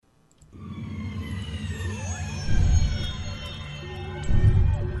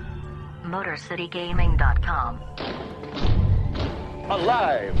MotorCityGaming.com.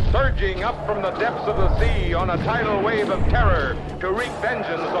 Alive, surging up from the depths of the sea on a tidal wave of terror to wreak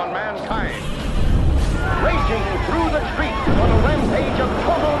vengeance on mankind. Raging through the streets on a rampage of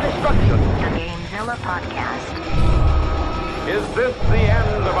total destruction. The Gamezilla Podcast. Is this the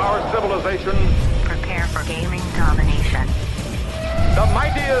end of our civilization? Prepare for gaming domination. The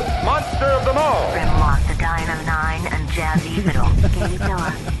mightiest monster of them all. Grimlock the Dino 9 and Jazzy Fiddle.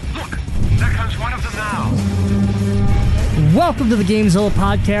 Gamezilla. Look, there comes one of them now. Welcome to the Gamezilla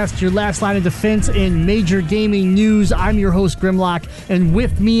Podcast, your last line of defense in major gaming news. I'm your host, Grimlock, and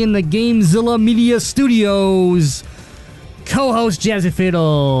with me in the Gamezilla Media Studios, co-host Jazzy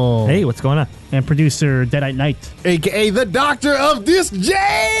Fiddle. Hey, what's going on? And producer Deadite Knight. A.K.A. the doctor of this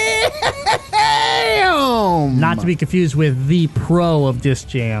jam! Not to be confused with the pro of Disc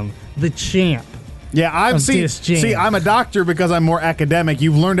Jam, the champ. Yeah, I've seen. See, I'm a doctor because I'm more academic.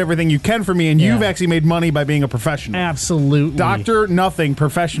 You've learned everything you can from me, and you've actually made money by being a professional. Absolutely. Doctor, nothing.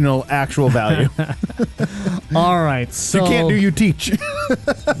 Professional, actual value. All right, so... You can't do, you teach.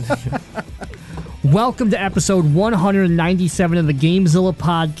 Welcome to episode 197 of the Gamezilla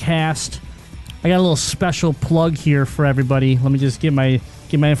Podcast. I got a little special plug here for everybody. Let me just get my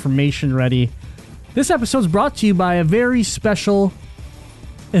information ready. This episode is brought to you by a very special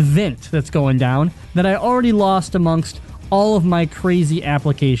event that's going down that I already lost amongst all of my crazy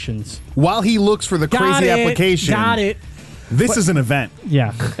applications. While he looks for the crazy application. Got it. This is an event.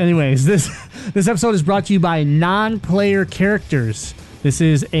 Yeah. Anyways, this episode is brought to you by Non-Player Characters. This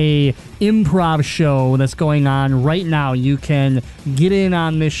is a improv show that's going on right now. You can get in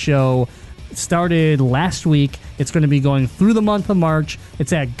on this show. It started last week. It's going to be going through the month of March.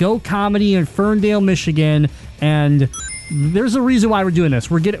 It's at Go Comedy in Ferndale, Michigan, and there's a reason why we're doing this.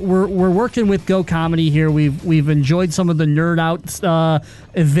 We're working with Go Comedy here. We've enjoyed some of the Nerd Out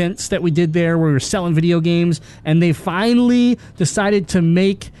events that we did there where we were selling video games, and they finally decided to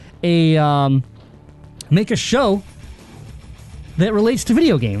make a show that relates to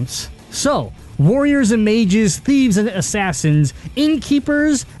video games. So, warriors and mages, thieves and assassins,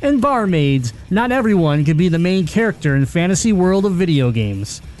 innkeepers and barmaids, not everyone can be the main character in the fantasy world of video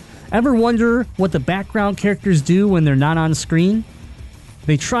games. Ever wonder what the background characters do when they're not on screen?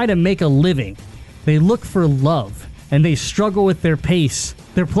 They try to make a living. They look for love, and they struggle with their place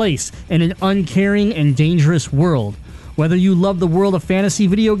in an uncaring and dangerous world. Whether you love the world of fantasy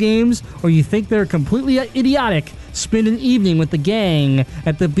video games or you think they're completely idiotic, spend an evening with the gang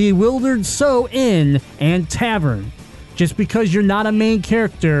at the Bewildered So Inn and Tavern. Just because you're not a main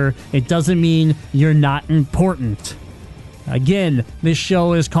character, it doesn't mean you're not important. Again, this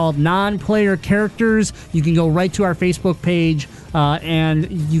show is called Non-Player Characters. You can go right to our Facebook page and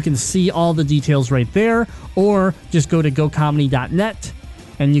you can see all the details right there, or just go to gocomedy.net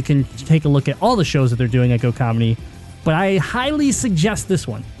and you can take a look at all the shows that they're doing at Go Comedy. But I highly suggest this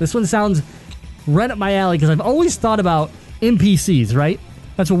one. This one sounds right up my alley because I've always thought about NPCs, right?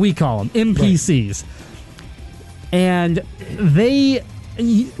 That's what we call them, NPCs. Right. And they...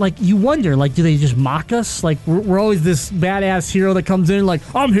 you wonder, do they just mock us? We're always this badass hero that comes in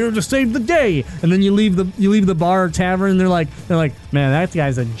I'm here to save the day, and then you leave the bar or tavern, and they're like, man, that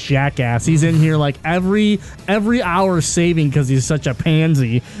guy's a jackass. He's in here every hour saving because he's such a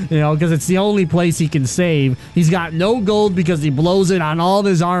pansy, because it's the only place he can save. He's got no gold because he blows it on all of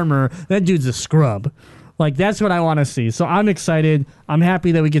his armor. That dude's a scrub. That's what I want to see. So I'm excited. I'm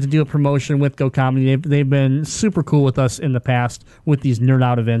happy that we get to do a promotion with Go Comedy. They've been super cool with us in the past with these Nerd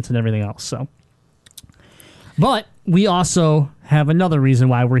Out events and everything else. So, but we also have another reason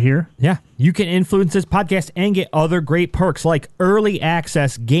why we're here. Yeah. You can influence this podcast and get other great perks like early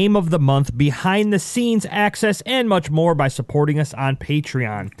access, game of the month, behind the scenes access, and much more by supporting us on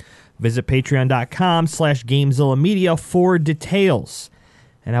Patreon. Visit patreon.com/Gamezilla Media for details.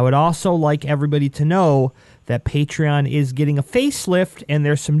 And I would also like everybody to know that Patreon is getting a facelift and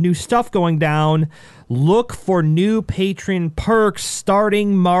there's some new stuff going down. Look for new patron perks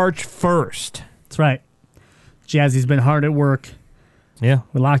starting March 1st. That's right. Jazzy's been hard at work. Yeah.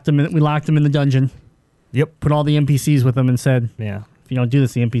 We locked him in the dungeon. Yep. Put all the NPCs with him and said, yeah, if you don't do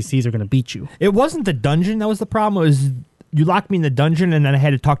this, the NPCs are going to beat you. It wasn't the dungeon that was the problem. It was you locked me in the dungeon and then I had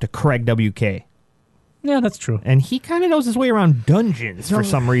to talk to Craig WK. Yeah, that's true. And he kind of knows his way around dungeons for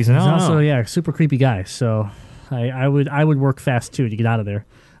some reason. He's also, super creepy guy. So I would work fast, too, to get out of there.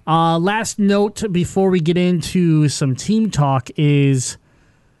 Last note before we get into some team talk is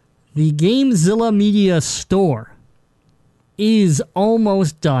the Gamezilla Media Store is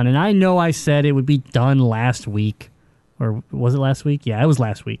almost done. And I know I said it would be done last week. Or was it last week? Yeah, it was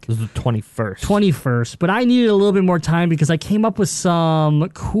last week. It was the 21st. 21st. But I needed a little bit more time because I came up with some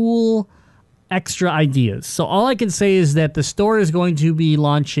cool extra ideas. So all I can say is that the store is going to be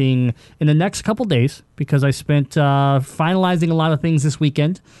launching in the next couple days because I spent finalizing a lot of things this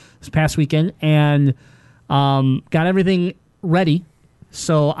past weekend, and got everything ready.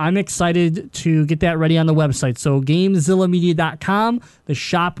 So I'm excited to get that ready on the website. So GameZillaMedia.com. The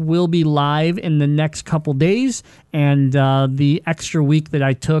shop will be live in the next couple days, and the extra week that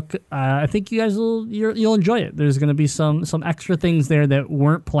I took, I think you guys you'll enjoy it. There's going to be some extra things there that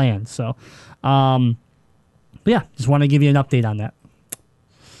weren't planned. So, but yeah, just want to give you an update on that.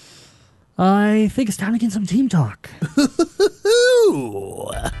 I think it's time to get some team talk.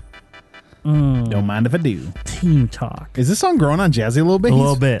 Don't mind if I do. Team talk. Is this song growing on Jazzy a little bit? A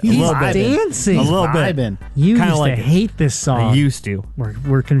little bit. He's a little bit. dancing. A little bit. Vibing. You Kinda used like to it. hate this song. I used to.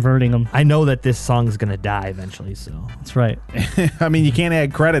 We're converting them. I know that this song's gonna die eventually, so That's right. I mean, you can't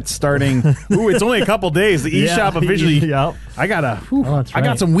add credits starting. Ooh, it's only a couple days. The eShop officially. Yep. I gotta. that's I got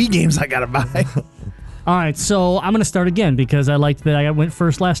right. some Wii games I gotta buy. All right, so I'm going to start again because I liked that I went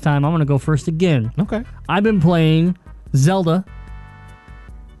first last time. I'm going to go first again. Okay. I've been playing Zelda,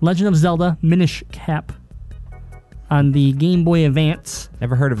 Legend of Zelda Minish Cap on the Game Boy Advance.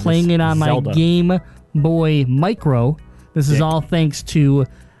 Never heard of Playing this it on Zelda. my Game Boy Micro. This is all thanks to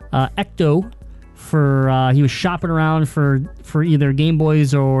Ecto. He was shopping around for either Game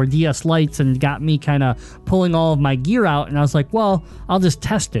Boys or DS Lites and got me kind of pulling all of my gear out, and I was like, well, I'll just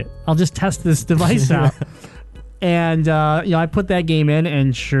test it. I'll just test this device out. And I put that game in,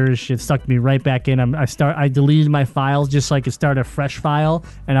 and sure as shit, sucked me right back in. I deleted my files just so I could start a fresh file,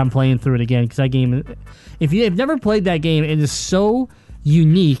 and I'm playing through it again because that game. If you have never played that game, it is so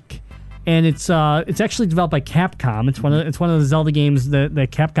unique. And it's actually developed by Capcom. It's one of the Zelda games that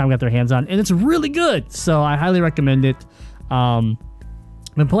Capcom got their hands on, and it's really good. So I highly recommend it. I've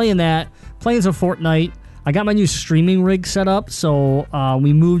been playing some Fortnite. I got my new streaming rig set up, so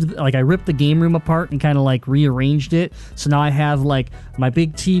we moved. Like I ripped the game room apart and kind of like rearranged it. So now I have like my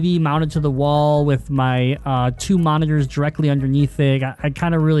big TV mounted to the wall with my 2 monitors directly underneath it. I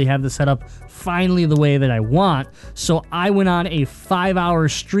kind of really have this set up finally the way that I want. So I went on a 5-hour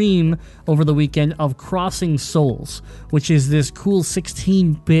stream over the weekend of Crossing Souls, which is this cool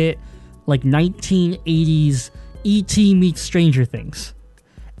 16-bit like 1980s E.T. meets Stranger Things.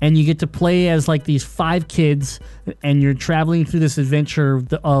 And you get to play as like these 5 kids, and you're traveling through this adventure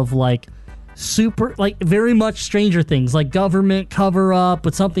of like super, like very much Stranger Things, like government cover up,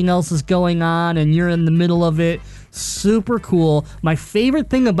 but something else is going on, and you're in the middle of it. Super cool. My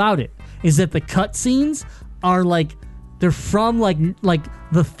favorite thing about it is that the cutscenes are like they're from like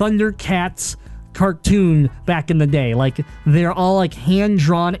the Thundercats cartoon back in the day. Like they're all like hand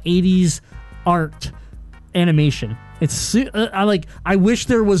drawn 80s art animation. It's I wish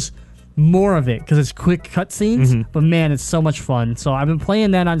there was more of it because it's quick cutscenes, but man, it's so much fun. So I've been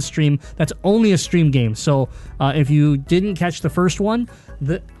playing that on stream. That's only a stream game. So if you didn't catch the first one,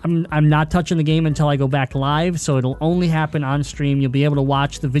 I'm not touching the game until I go back live. So it'll only happen on stream. You'll be able to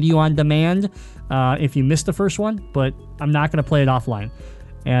watch the video on demand if you missed the first one, but I'm not going to play it offline.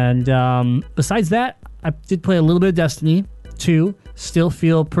 And besides that, I did play a little bit of Destiny 2. Still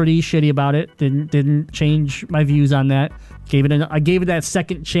feel pretty shitty about it. Didn't change my views on that. I gave it that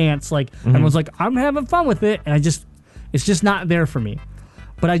second chance. Like everyone's like, I'm having fun with it, and it's just not there for me.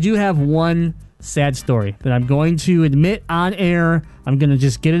 But I do have one sad story that I'm going to admit on air. I'm gonna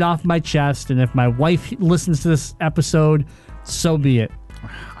just get it off my chest, and if my wife listens to this episode, so be it.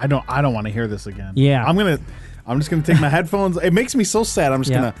 I don't want to hear this again. Yeah. I'm just gonna take my headphones. It makes me so sad. I'm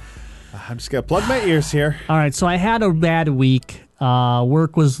just gonna plug my ears here. All right, so I had a bad week.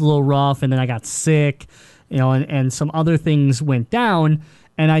 Work was a little rough, and then I got sick, and some other things went down,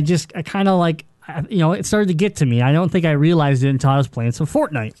 and I kind of like, it started to get to me. I don't think I realized it until I was playing some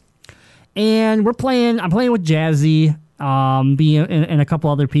Fortnite, and I'm playing with Jazzy, and a couple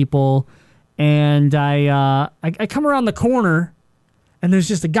other people, and I come around the corner, and there's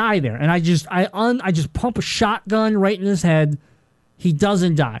just a guy there, and I just pump a shotgun right in his head. He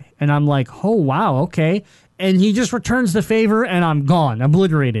doesn't die, and I'm like, oh wow, okay. And he just returns the favor, and I'm gone,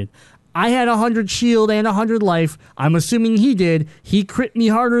 obliterated. I had 100 shield and 100 life. I'm assuming he did. He crit me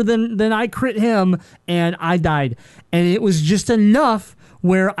harder than I crit him, and I died. And it was just enough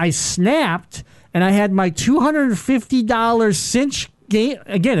where I snapped, and I had my $250 Cinch game.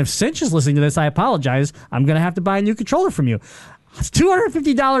 Again, if Cinch is listening to this, I apologize. I'm going to have to buy a new controller from you. It's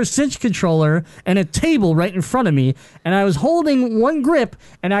 $250 Cinch controller and a table right in front of me, and I was holding one grip,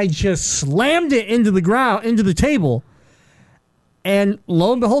 and I just slammed it into the ground, into the table. And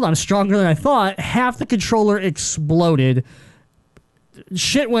lo and behold, I'm stronger than I thought. Half the controller exploded.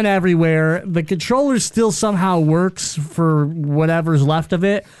 Shit went everywhere. The controller still somehow works for whatever's left of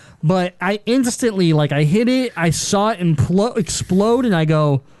it, But I instantly, like, I hit it, I saw it explode, and I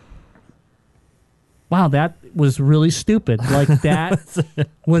go, wow, that was really stupid. Like, that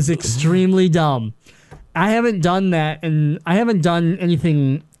was extremely dumb. I haven't done that, and I haven't done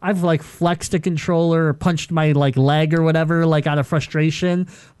anything. I've, like, flexed a controller or punched my, like, leg or whatever, like, out of frustration,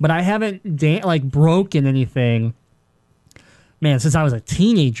 but I haven't, broken anything, man, since I was a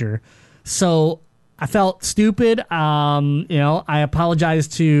teenager. So I felt stupid. I apologize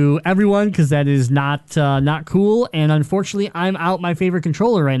to everyone because that is not cool. And unfortunately, I'm out my favorite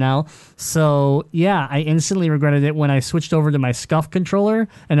controller right now. So yeah, I instantly regretted it when I switched over to my Scuff controller,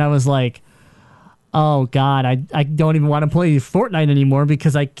 and I was like, oh God, I don't even want to play Fortnite anymore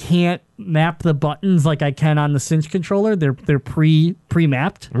because I can't map the buttons like I can on the Cinch controller. They're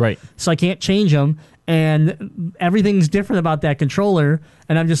pre-mapped, right? So I can't change them, and everything's different about that controller.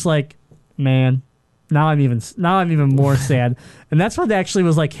 And I'm just like, man. Now I'm even more sad. And that's what actually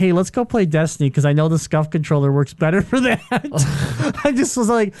was like, hey, let's go play Destiny because I know the Scuff controller works better for that. I just was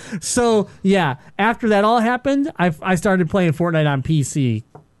like, so yeah, after that all happened, I started playing Fortnite on PC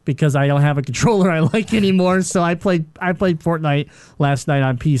because I don't have a controller I like anymore. So I played Fortnite last night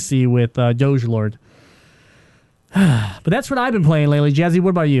on PC with Doge Lord. But that's what I've been playing lately. Jazzy,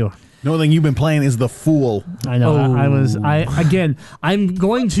 what about you? The only thing you've been playing is The Fool. I know. I'm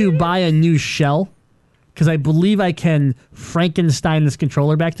going to buy a new shell because I believe I can Frankenstein this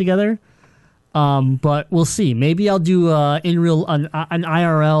controller back together. But we'll see. Maybe I'll do an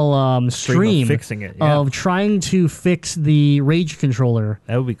IRL stream of fixing it, of trying to fix the Rage controller.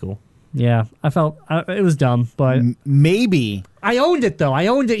 That would be cool. Yeah, I felt it was dumb, but maybe I owned it though. I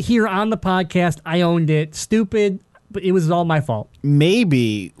owned it here on the podcast. I owned it. Stupid, but it was all my fault.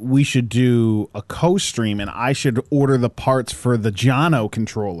 Maybe we should do a co-stream, and I should order the parts for the Jono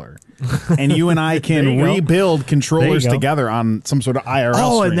controller, and you and I can rebuild controllers together on some sort of IRL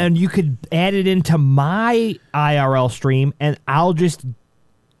stream. And then you could add it into my IRL stream, and I'll just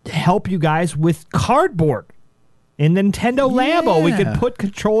help you guys with cardboard. In Nintendo Labo, we could put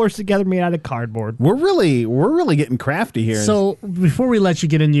controllers together made out of cardboard. We're really getting crafty here. So before we let you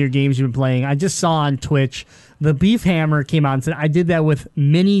get into your games you've been playing, I just saw on Twitch the Beef Hammer came out and said I did that with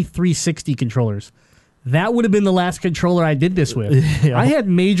mini 360 controllers. That would have been the last controller I did this with. I had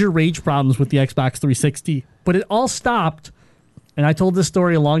major rage problems with the Xbox 360, but it all stopped. And I told this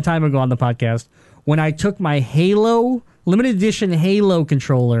story a long time ago on the podcast when I took my Halo limited edition Halo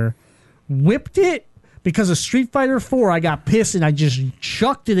controller, whipped it. Because of Street Fighter 4, I got pissed and I just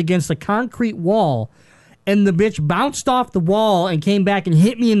chucked it against a concrete wall. And the bitch bounced off the wall and came back and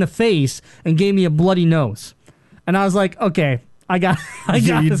hit me in the face and gave me a bloody nose. And I was like, okay, I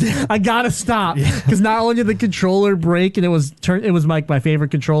gotta stop. Because not only did the controller break and it was like my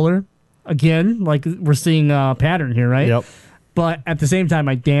favorite controller. Again, like we're seeing a pattern here, right? Yep. But at the same time,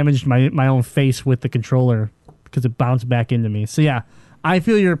 I damaged my own face with the controller because it bounced back into me. So yeah. I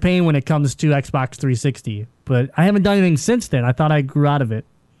feel your pain when it comes to Xbox 360, but I haven't done anything since then. I thought I grew out of it.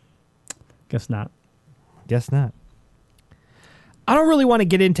 Guess not. Guess not. I don't really want to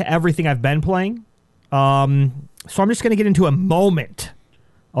get into everything I've been playing, so I'm just going to get into a moment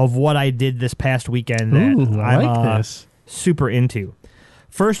of what I did this past weekend that I'm this. Super into.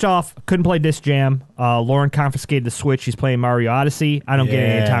 First off, couldn't play Disc Jam. Lauren confiscated the Switch. She's playing Mario Odyssey. I don't get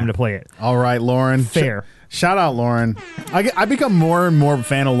any time to play it. All right, Lauren. Fair. Shout out, Lauren. I become more and more a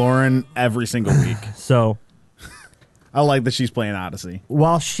fan of Lauren every single week. So I like that she's playing Odyssey.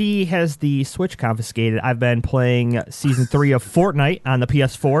 While she has the Switch confiscated, I've been playing Season 3 of Fortnite on the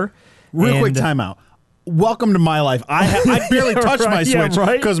PS4. Real quick timeout. Welcome to my life. I barely touched my Switch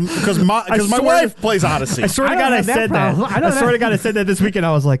because my wife plays Odyssey. I swear to God I said that. I swear to God I said that this weekend.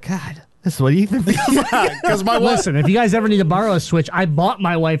 I was like, God, this is what Ethan feels like. Because my wife. Listen, if you guys ever need to borrow a Switch, I bought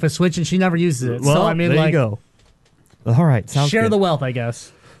my wife a Switch and she never uses it. Well, so I mean, there you go. All right, sounds share good. the wealth, I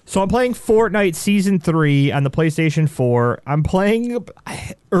guess. So I'm playing Fortnite Season 3 on the PlayStation 4. I'm playing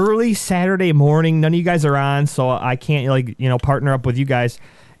early Saturday morning. None of you guys are on, so I can't partner up with you guys.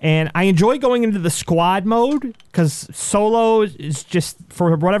 And I enjoy going into the squad mode because solo is just,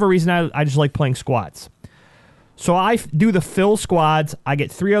 for whatever reason, I just like playing squads. So I do the fill squads. I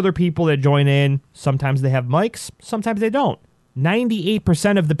get 3 other people that join in. Sometimes they have mics. Sometimes they don't.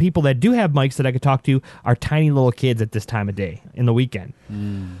 98% of the people that do have mics that I could talk to are tiny little kids at this time of day in the weekend.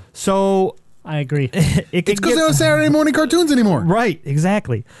 So I agree. It's because they don't Saturday morning cartoons anymore. Right,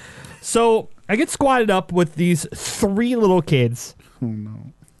 exactly. So I get squatted up with these 3 little kids. Oh,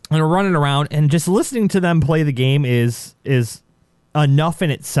 no. And we're running around, and just listening to them play the game is enough in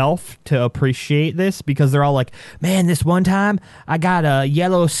itself to appreciate this, because they're all like, man, this one time I got a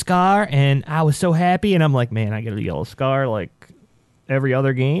yellow scar and I was so happy. And I'm like, man, I get a yellow scar. Like, every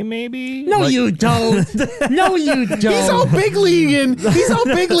other game, maybe. No, you don't. No, you don't. He's all big leaguing. He's all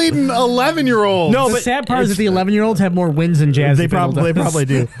big leaguing 11-year-olds. No, the sad part is that the 11-year-olds have more wins than Jazzy. They probably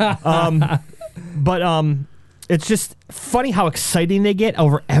do. But it's just funny how exciting they get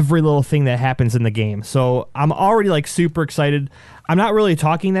over every little thing that happens in the game. So I'm already like super excited. I'm not really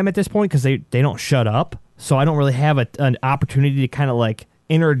talking to them at this point because they don't shut up. So I don't really have an opportunity to kind of like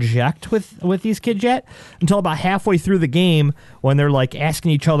interject with these kids yet until about halfway through the game when they're like asking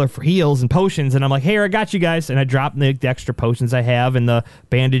each other for heals and potions, and I'm like, hey, I got you guys, and I drop the extra potions I have and the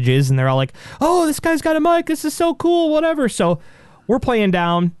bandages, and they're all like, oh, this guy's got a mic, this is so cool, whatever. So we're playing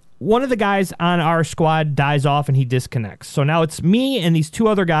down. One of the guys on our squad dies off and he disconnects. So now it's me and these two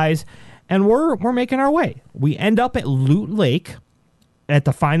other guys, and we're making our way. We end up at Loot Lake at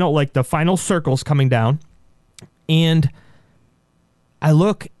the final circles coming down, and I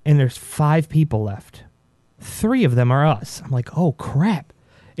look, and there's 5 people left. 3 of them are us. I'm like, oh, crap.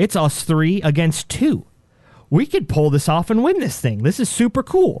 It's us 3 against 2. We could pull this off and win this thing. This is super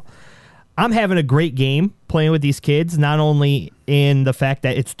cool. I'm having a great game playing with these kids, not only in the fact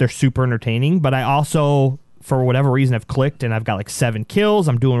that they're super entertaining, but I also, for whatever reason, have clicked, and I've got like 7 kills.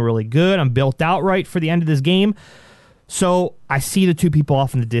 I'm doing really good. I'm built out right for the end of this game. So I see the 2 people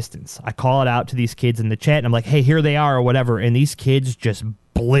off in the distance. I call it out to these kids in the chat, and I'm like, hey, here they are, or whatever. And these kids just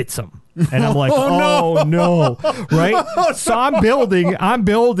blitz them. And I'm like, oh no. Right? So I'm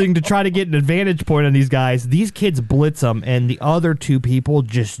building to try to get an advantage point on these guys. These kids blitz them, and the other 2 people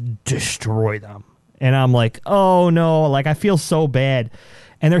just destroy them. And I'm like, oh no. Like, I feel so bad.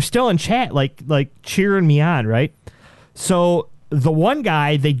 And they're still in chat, like cheering me on, right? So the one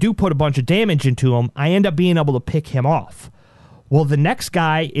guy, they do put a bunch of damage into him. I end up being able to pick him off. Well, the next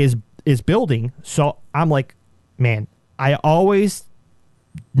guy is building, so I'm like, man, I always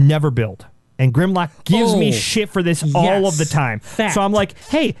never build. And Grimlock gives me shit for this all of the time. Fact. So I'm like,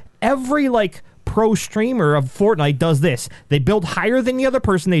 hey, every like pro streamer of Fortnite does this. They build higher than the other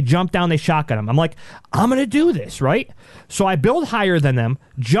person, they jump down, they shotgun them. I'm like, I'm going to do this, right? So I build higher than them,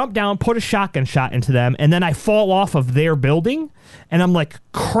 jump down, put a shotgun shot into them, and then I fall off of their building, and I'm like,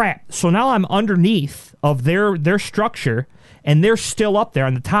 crap. So now I'm underneath of their structure, and they're still up there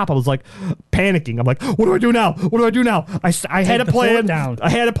on the top. I was like panicking. I'm like, what do I do now? What do I do now? I had a plan. I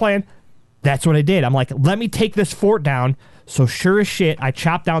had a plan. That's what I did. I'm like, let me take this fort down. So sure as shit, I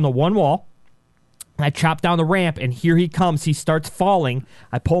chopped down the one wall. I chop down the ramp, and here he comes. He starts falling.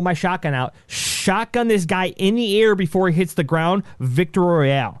 I pull my shotgun out, shotgun this guy in the air before he hits the ground. Victory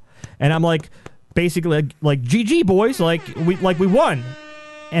Royale. And I'm like, basically, like GG, boys. Like we won.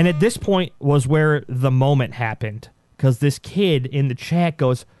 And at this point was where the moment happened, because this kid in the chat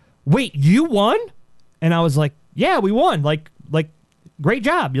goes, wait, you won? And I was like, yeah, we won. Like great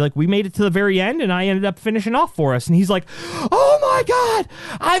job. Like, we made it to the very end, and I ended up finishing off for us. And he's like, oh my God,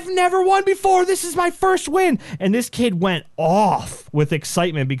 I've never won before. This is my first win. And this kid went off with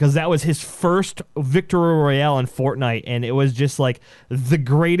excitement because that was his first Victory Royale in Fortnite. And it was just like the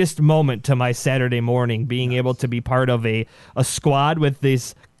greatest moment to my Saturday morning, being able to be part of a squad with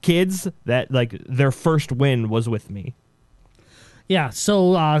these kids that like their first win was with me. Yeah.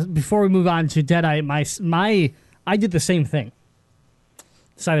 So before we move on to Deadeye, I did the same thing.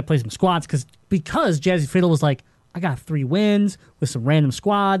 Decided to play some squads because Jazzy Fiddle was like, I got 3 wins with some random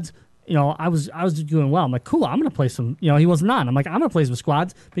squads. You know, I was doing well. I'm like, cool, I'm gonna play some. You know, he wasn't on. I'm like, I'm gonna play some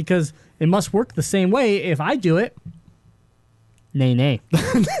squads because it must work the same way if I do it. Nay.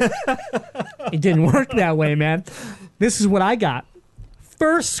 It didn't work that way, man. This is what I got.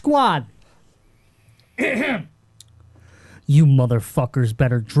 First squad. You motherfuckers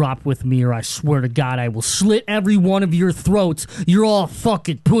better drop with me, or I swear to God I will slit every one of your throats. You're all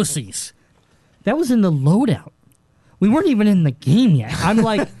fucking pussies. That was in the loadout. We weren't even in the game yet. I'm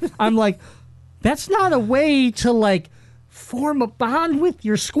like, that's not a way to like form a bond with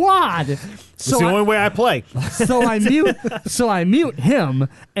your squad. It's the only way I play. So I mute him,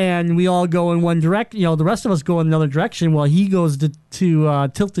 and we all go in one direction. You know, the rest of us go in another direction while he goes to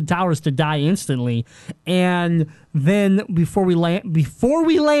Tilted Towers to die instantly. And then before we land,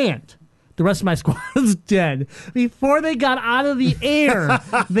 the rest of my squad is dead. Before they got out of the air,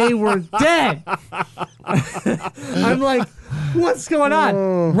 they were dead. I'm like, what's going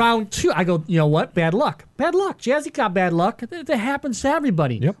on? Round 2, I go, you know what? Bad luck. Jazzy got bad luck. That happens to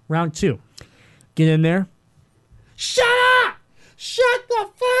everybody. Yep. Round 2. Get in there. Shut up! Shut the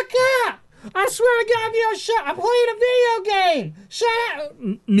fuck up! I swear to God, if you don't shut, I'm playing a video game. Shut up!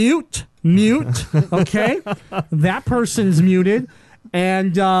 Mute. Okay? That person's muted.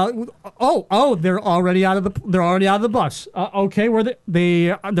 And they're already out of the bus. Okay,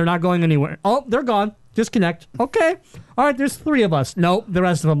 they're not going anywhere. Oh, they're gone. disconnect. Okay. All right, there's 3 of us. Nope, the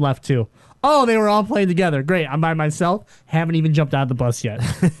rest of them left too. Oh, they were all playing together. Great. I'm by myself. Haven't even jumped out of the bus yet.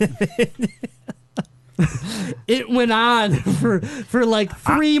 It went on for like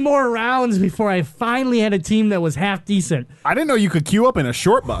 3 more rounds before I finally had a team that was half decent. I didn't know you could queue up in a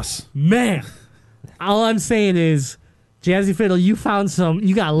short bus. Man, all I'm saying is, Jazzy Fiddle, you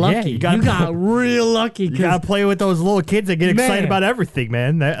got lucky. Yeah, you got real lucky. You got to play with those little kids that get excited about everything,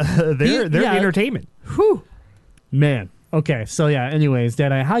 man. They're entertainment. Whew. Man. Okay, so yeah, anyways,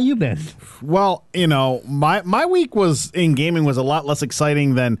 Deadeye, how you been? Well, my week in gaming was a lot less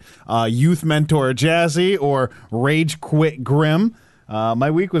exciting than youth mentor Jazzy or Rage Quit Grim. My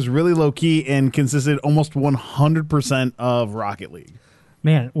week was really low-key and consisted almost 100% of Rocket League.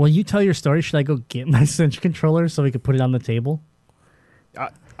 Man, will you tell your story? Should I go get my Cinch controller so we could put it on the table?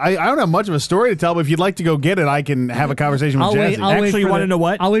 I don't have much of a story to tell, but if you'd like to go get it, I can have a conversation with Jazzy. Actually, you want to know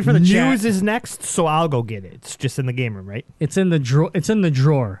what? I'll wait for the news chat. is next, so I'll go get it. It's just in the game room, right? It's in the drawer. It's in the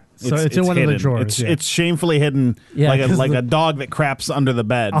drawer. So it's in one hidden. of the drawers. It's shamefully hidden, like a dog that craps under the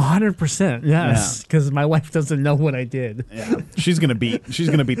bed. 100%, yes. Because my wife doesn't know what I did. Yeah, she's gonna beat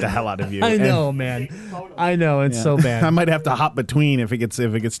the hell out of you. I know, man. I know it's so bad. I might have to hop between if it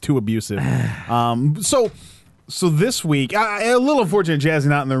gets too abusive. So this week, a little unfortunate Jazzy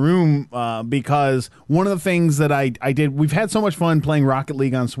not in the room because one of the things that I did, we've had so much fun playing Rocket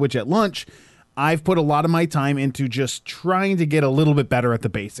League on Switch at lunch. I've put a lot of my time into just trying to get a little bit better at the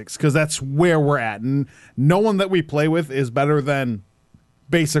basics because that's where we're at. And no one that we play with is better than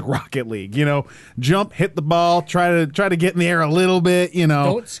basic Rocket League. Jump, hit the ball, try to get in the air a little bit.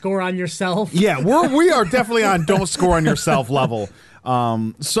 Don't score on yourself. Yeah, we are definitely on don't score on yourself level.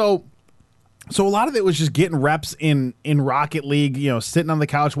 So a lot of it was just getting reps in Rocket League, sitting on the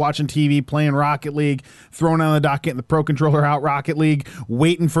couch watching TV, playing Rocket League, throwing on the dock, getting the Pro Controller out Rocket League,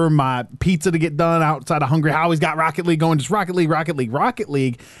 waiting for my pizza to get done outside of Hungry Howie's got Rocket League going, just Rocket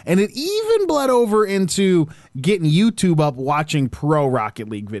League. And it even bled over into getting YouTube up watching pro Rocket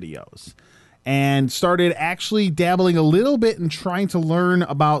League videos. And started actually dabbling a little bit and trying to learn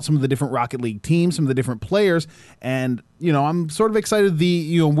about some of the different Rocket League teams, some of the different players. And, I'm sort of excited.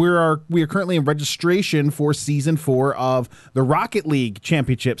 We are currently in registration for season 4 of the Rocket League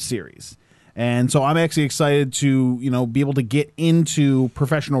Championship Series. And so I'm actually excited to, be able to get into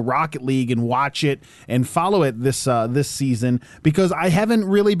professional Rocket League and watch it and follow it this season because I haven't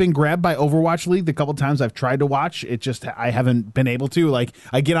really been grabbed by Overwatch League the couple times I've tried to watch. I haven't been able to. Like,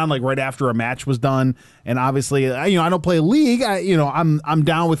 I get on right after a match was done, and obviously, I don't play League. I'm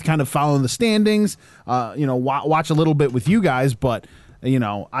down with kind of following the standings. Watch a little bit with you guys, but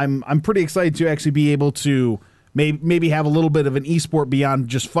I'm pretty excited to actually be able to. Maybe have a little bit of an esport beyond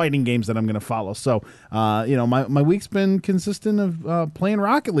just fighting games that I'm going to follow. So, my week's been consistent of playing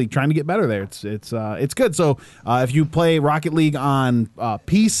Rocket League, trying to get better there. It's good. So, if you play Rocket League on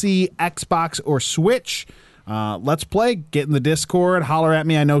PC, Xbox, or Switch, let's play. Get in the Discord, holler at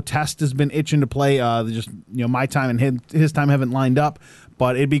me. I know Test has been itching to play. My time and his time haven't lined up.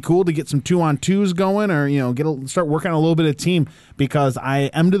 But it'd be cool to get some 2-on-2s going or, start working on a little bit of team because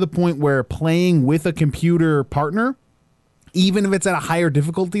I am to the point where playing with a computer partner, even if it's at a higher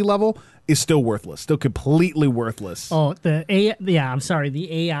difficulty level, is still worthless, still completely worthless. Oh, the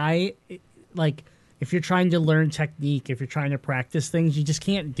AI, if you're trying to learn technique, if you're trying to practice things, you just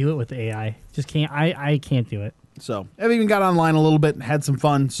can't do it with AI. Just can't. I can't do it. So I've even got online a little bit and had some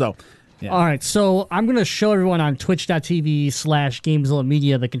fun, so... Yeah. All right, so I'm going to show everyone on twitch.tv/Gamezilla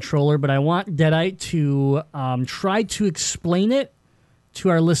Media the controller, but I want Deadeye to try to explain it to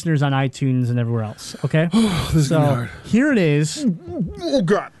our listeners on iTunes and everywhere else, okay? This is hard. Here it is. Oh,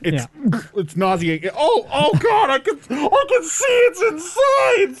 God. It's nauseating. Oh, God, I can see its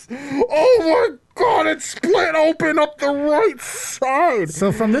insides. Oh, my God, it's split open up the right side.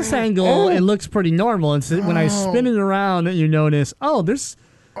 So from this angle, it looks pretty normal. And so when I spin it around, you notice,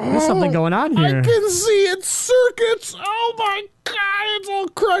 there's something going on here. I can see its circuits. Oh, my God, it's all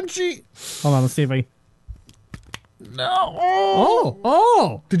crunchy. Hold on, let's see if I... No.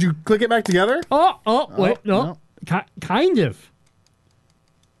 Oh. Did you click it back together? Wait, no. Kind of.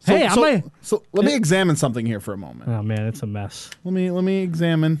 So let me examine something here for a moment. Oh, man, it's a mess. Let me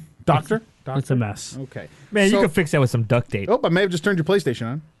examine. Doctor? It's a mess. Okay. Man, you can fix that with some duct tape. Oh, I may have just turned your PlayStation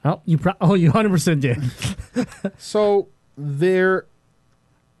on. Oh, you 100% did. So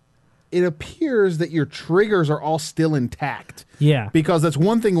it appears that your triggers are all still intact. Yeah. Because that's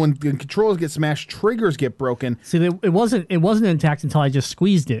one thing when the controllers get smashed, triggers get broken. See, it wasn't intact until I just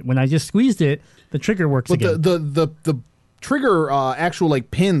squeezed it. When I just squeezed it, the trigger works again. The trigger actual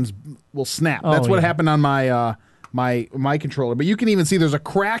pins will snap. That's what happened on my my controller. But you can even see there's a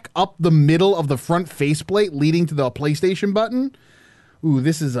crack up the middle of the front faceplate leading to the PlayStation button. Ooh,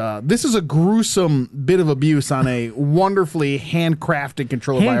 this is a gruesome bit of abuse on a wonderfully handcrafted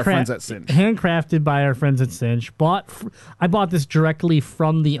controller by our friends at Cinch. Handcrafted by our friends at Cinch. I bought this directly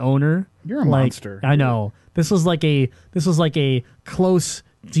from the owner. You're a monster. I know. This was like a close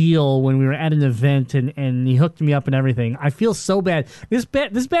deal when we were at an event, and he hooked me up and everything. I feel so bad. This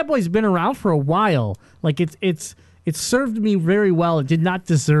bad boy's been around for a while. Like it served me very well. It did not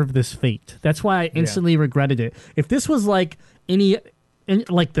deserve this fate. That's why I instantly regretted it. If this was like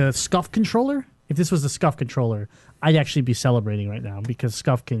like the Scuff controller, if this was the Scuff controller, I'd actually be celebrating right now because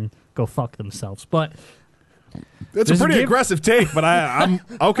Scuff can go fuck themselves. But it's a pretty aggressive take, but I'm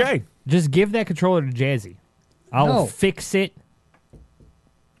okay. Just give that controller to Jazzy. I'll fix it.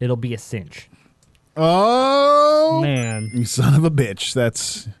 It'll be a Cinch. Oh, man. You son of a bitch.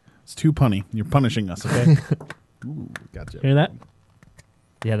 It's too punny. You're punishing us, okay? Ooh, gotcha. Hear that?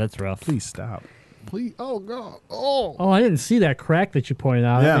 Yeah, that's rough. Please stop. Please. Oh, God. Oh. Oh, I didn't see that crack that you pointed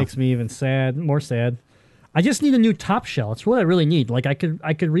out. Yeah. That makes me even more sad. I just need a new top shell. It's what I really need. Like I could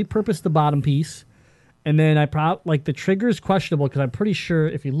repurpose the bottom piece, and then like the trigger is questionable because I'm pretty sure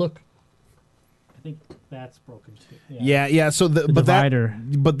if you look, I think that's broken too. Yeah. So the divider.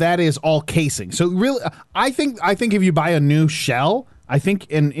 but that is all casing. So really, I think if you buy a new shell, I think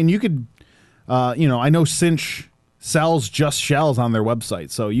and you could, I know Cinch sells just shells on their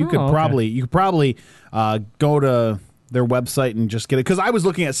website, so you could probably go to their website and just get it. Because I was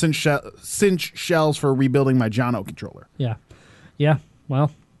looking at Cinch shells for rebuilding my Jono controller. Yeah.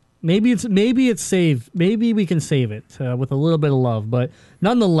 Well, maybe it's saved. Maybe we can save it with a little bit of love. But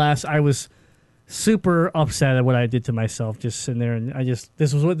nonetheless, I was super upset at what I did to myself. Just sitting there, and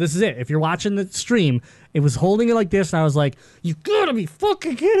this is it. If you're watching the stream, it was holding it like this, and I was like, "You gotta be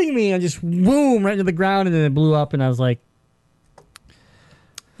fucking kidding me!" And just boom right into the ground, and then it blew up, and I was like,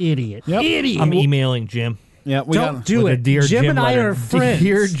 "Idiot, idiot!" I'm emailing Jim. Yeah, Don't do it. Dear Jim Jim and I letter. are friends.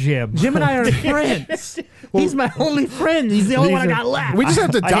 Dear Jim. Jim and I are friends. He's my only friend. He's the only one I got left. We just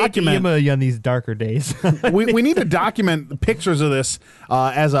have to I hate to document. email you on these darker days. we need to document pictures of this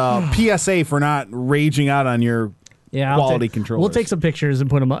as a PSA for not raging out on your quality controllers. We'll take some pictures and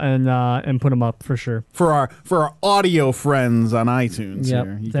put them up for sure. For our audio friends on iTunes. Yep,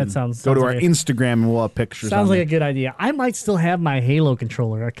 here. You that can sounds go to our like Instagram and we'll have pictures. Sounds on like it. a good idea. I might still have my Halo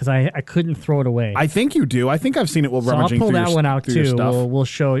controller because I couldn't throw it away. I think you do. I think I've seen it while So I'll rummaging pull through that your, one out through your too. stuff. We'll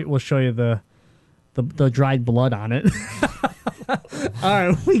show you the dried blood on it. All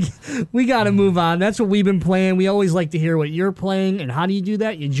right, we got to move on. That's what we've been playing. We always like to hear what you're playing, and how do you do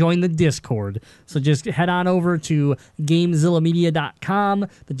that? You join the Discord. So just head on over to GameZillaMedia.com.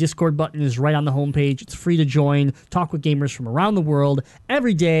 The Discord button is right on the homepage. It's free to join. Talk with gamers from around the world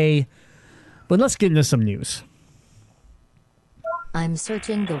every day. But let's get into some news. I'm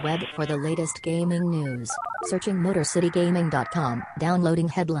searching the web for the latest gaming news. Searching MotorCityGaming.com. Downloading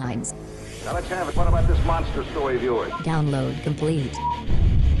headlines. Now let's have it. What about this monster story of yours? Download complete.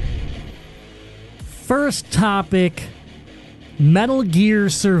 First topic, Metal Gear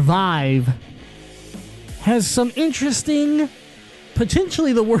Survive has some interesting,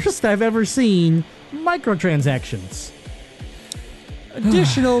 potentially the worst I've ever seen, microtransactions.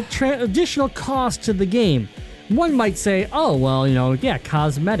 Additional cost to the game. One might say, oh, well,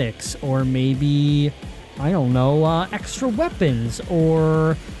 cosmetics, or maybe, I don't know, extra weapons,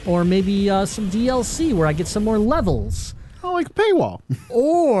 or maybe some DLC where I get some more levels. Oh, like a paywall.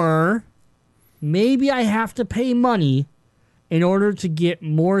 Or maybe I have to pay money in order to get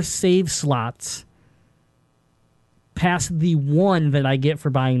more save slots past the one that I get for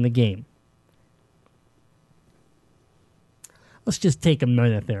buying the game. Let's just take a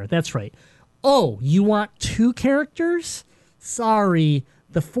minute there. That's right. Oh, you want 2 characters? Sorry,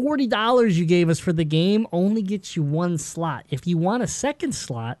 the $40 you gave us for the game only gets you 1 slot. If you want a second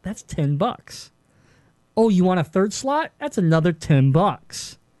slot, that's $10. Oh, you want a third slot? That's another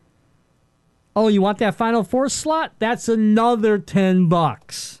 $10. Oh, you want that final 4th slot? That's another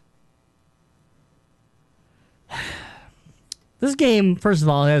 $10. This game, first of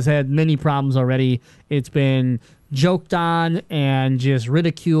all, has had many problems already. It's been joked on and just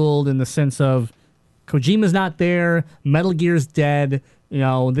ridiculed in the sense of Kojima's not there, Metal Gear's dead,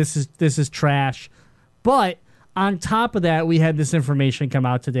 this is trash. But on top of that, we had this information come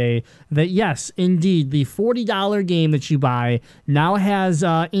out today that yes, indeed, the $40 game that you buy now has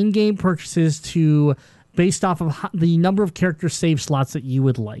in-game purchases based off of the number of character save slots that you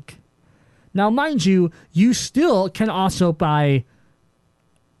would like. Now, mind you, you still can also buy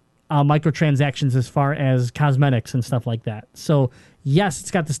microtransactions as far as cosmetics and stuff like that. So, yes,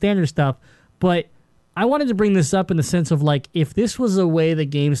 it's got the standard stuff, but I wanted to bring this up in the sense of like, if this was a way the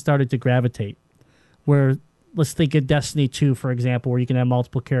game started to gravitate, where let's think of Destiny 2, for example, where you can have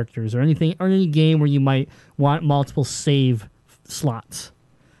multiple characters, or anything, or any game where you might want multiple save slots,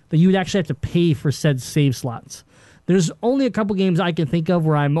 that you would actually have to pay for said save slots. There's only a couple games I can think of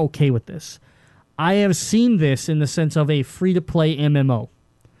where I'm okay with this. I have seen this in the sense of a free-to-play MMO,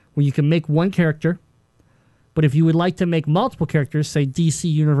 where you can make one character, but if you would like to make multiple characters, say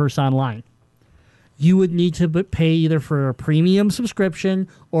DC Universe Online, you would need to pay either for a premium subscription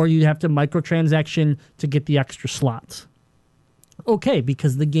or you'd have to microtransaction to get the extra slots. Okay,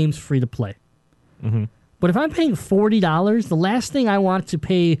 because the game's free to play. Mm-hmm. But if I'm paying $40, the last thing I want to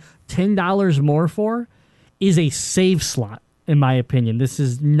pay $10 more for is a save slot, in my opinion. This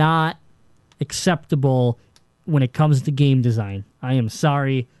is not acceptable when it comes to game design. I am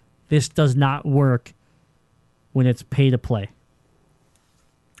sorry. This does not work when it's pay to play.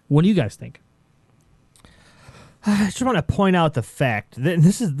 What do you guys think? I just want to point out the fact that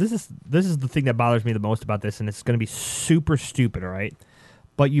this is the thing that bothers me the most about this, and it's going to be super stupid, all right?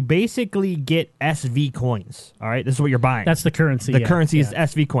 But you basically get SV coins, all right? This is what you're buying. That's the currency. The currency is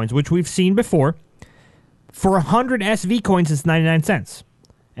SV coins, which we've seen before. For 100 SV coins, it's 99 cents.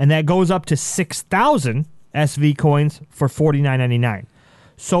 And that goes up to 6,000 SV coins for $49.99.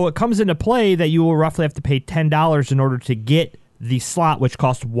 So it comes into play that you will roughly have to pay $10 in order to get the slot, which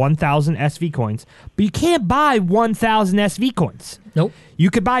costs 1,000 SV coins. But you can't buy 1,000 SV coins. Nope.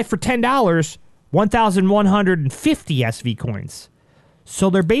 You could buy for $10 1,150 SV coins. So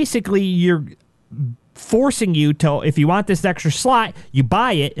they're basically, you're forcing you to, if you want this extra slot, you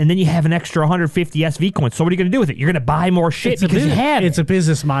buy it, and then you have an extra 150 SV coins. So what are you going to do with it? You're going to buy more shit because you have it. It's a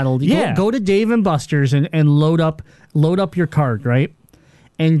business model. Yeah. Go to Dave & Buster's and load up your card, right?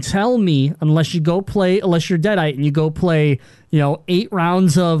 And tell me, unless you're Deadite and you go play, 8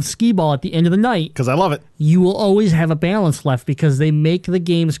 rounds of skee ball at the end of the night, Because I love it. you will always have a balance left because they make the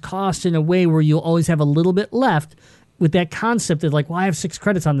games cost in a way where you'll always have a little bit left with that concept of like, well, I have 6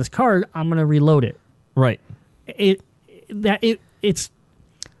 credits on this card, I'm going to reload it. Right. It's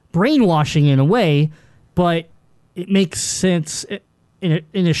brainwashing in a way, but it makes sense. In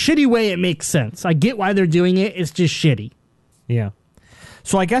a shitty way, it makes sense. I get why they're doing it. It's just shitty. Yeah.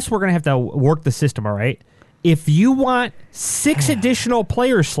 So I guess we're going to have to work the system, all right? If you want 6 additional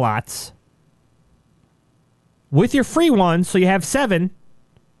player slots with your free one, so you have 7,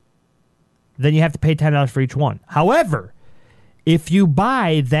 then you have to pay $10 for each one. However, if you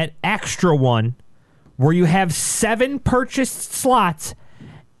buy that extra one where you have 7 purchased slots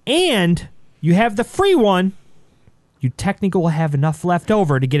and you have the free one, you technically will have enough left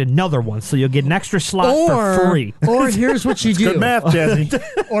over to get another one, so you'll get an extra slot for free. Or here's what you do. Good math,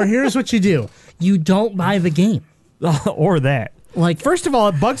 Jazzy. Or here's what you do. You don't buy the game. Or that. Like, First of all,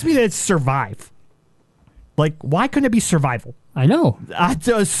 it bugs me that it's survive. Like, why couldn't it be survival? I know.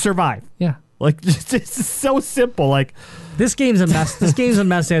 Survive. Yeah. Like, it's so simple. Like, This game's a mess. This game's a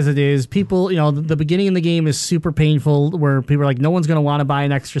mess as it is. People, the beginning of the game is super painful where people are like, no one's going to want to buy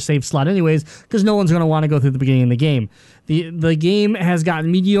an extra save slot anyways because no one's going to want to go through the beginning of the game. The game has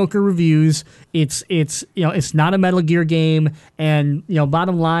gotten mediocre reviews. It's not a Metal Gear game. And,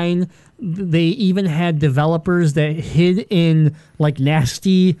 bottom line, they even had developers that hid in like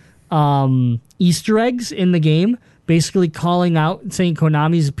nasty Easter eggs in the game, basically calling out, saying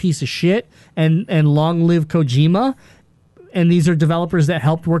Konami's a piece of shit and long live Kojima. And these are developers that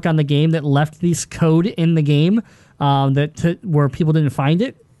helped work on the game that left this code in the game where people didn't find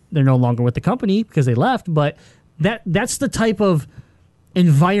it. They're no longer with the company because they left. But that's the type of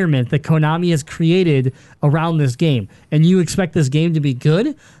environment that Konami has created around this game. And you expect this game to be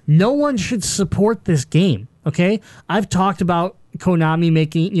good? No one should support this game. Okay, I've talked about Konami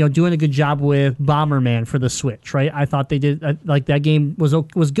making, doing a good job with Bomberman for the Switch, right? I thought they did like that game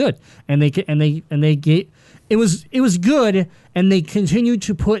was good, and it was good, and they continued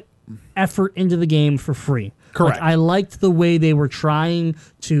to put effort into the game for free. Correct. Like, I liked the way they were trying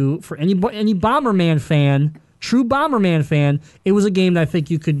to, for any Bomberman fan, true Bomberman fan, it was a game that I think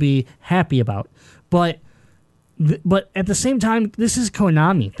you could be happy about, but at the same time, this is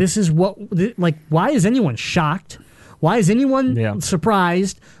Konami. This is why is anyone shocked? Why is anyone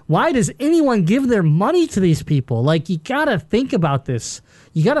surprised? Why does anyone give their money to these people? Like, you got to think about this.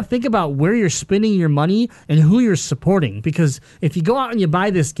 You got to think about where you're spending your money and who you're supporting. Because if you go out and you buy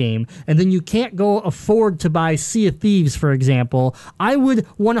this game and then you can't go afford to buy Sea of Thieves, for example, I would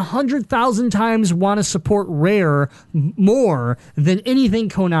 100,000 times want to support Rare more than anything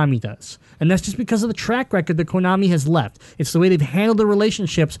Konami does. And that's just because of the track record that Konami has left. It's the way they've handled the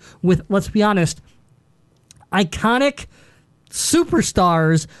relationships with, let's be honest, iconic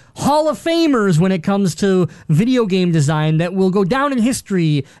superstars, Hall of Famers when it comes to video game design that will go down in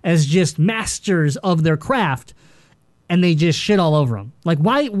history as just masters of their craft, and they just shit all over them. Like,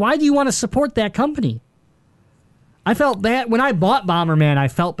 why do you want to support that company? I felt bad. When I bought Bomberman, I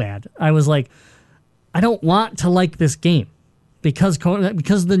felt bad. I was like, I don't want to like this game because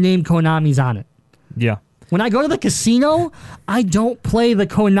the name Konami's on it. Yeah. When I go to the casino, I don't play the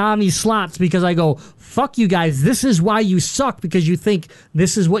Konami slots because I go, fuck you guys, this is why you suck, because you think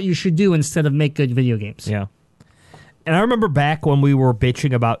this is what you should do instead of make good video games. Yeah. And I remember back when we were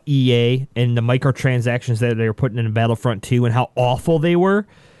bitching about EA and the microtransactions that they were putting in Battlefront 2 and how awful they were,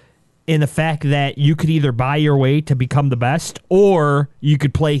 and the fact that you could either buy your way to become the best or you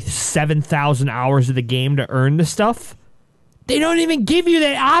could play 7,000 hours of the game to earn the stuff. They don't even give you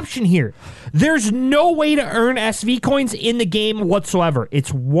that option here. There's no way to earn SV coins in the game whatsoever.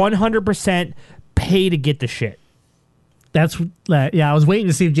 It's 100% pay to get the shit. Yeah, I was waiting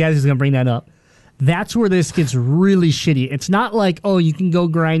to see if Jazzy's going to bring that up. That's where this gets really shitty. It's not like, oh, you can go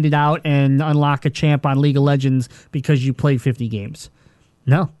grind it out and unlock a champ on League of Legends because you played 50 games.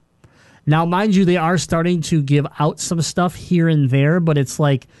 No. Now, mind you, they are starting to give out some stuff here and there, but it's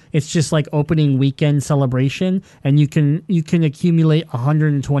just like opening weekend celebration, and you can accumulate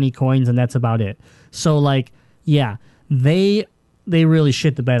 120 coins, and that's about it. So, like, yeah, they really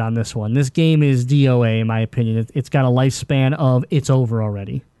shit the bed on this one. This game is DOA, in my opinion. It's got a lifespan of it's over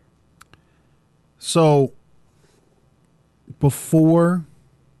already. So, before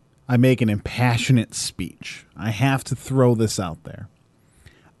I make an impassionate speech, I have to throw this out there.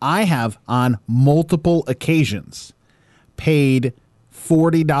 I have, on multiple occasions, paid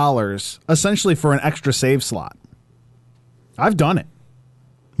 $40 essentially for an extra save slot. I've done it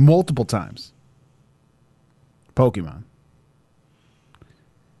multiple times. Pokemon.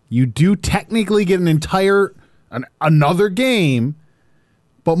 You do technically get another game,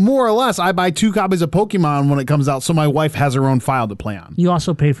 but more or less, I buy 2 copies of Pokemon when it comes out, so my wife has her own file to play on. You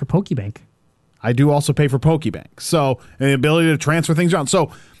also pay for Pokebank. I do also pay for Pokebank. So, and the ability to transfer things around.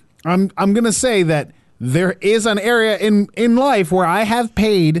 So, I'm going to say that there is an area in life where I have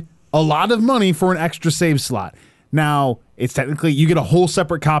paid a lot of money for an extra save slot. Now, it's technically, you get a whole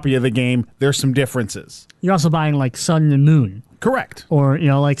separate copy of the game. There's some differences. You're also buying, like, Sun and Moon. Correct. Or,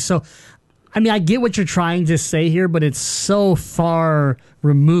 so, I mean, I get what you're trying to say here, but it's so far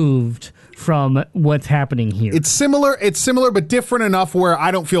removed from what's happening here. It's similar, but different enough where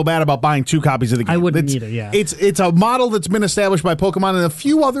I don't feel bad about buying 2 copies of the game. I wouldn't either, yeah. It's a model that's been established by Pokemon, and a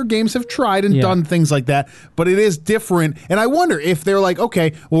few other games have tried and done things like that, but it is different. And I wonder if they're like,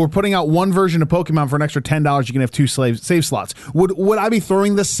 okay, well, we're putting out one version of Pokemon for an extra $10, you can have 2 save slots. Would I be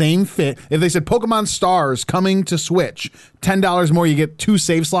throwing the same fit if they said Pokemon Stars coming to Switch, $10 more, you get 2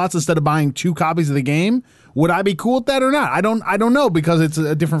 save slots instead of buying 2 copies of the game? Would I be cool with that or not? I don't know, because it's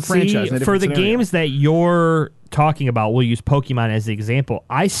a different franchise. See, for the games that you're talking about, we'll use Pokemon as the example.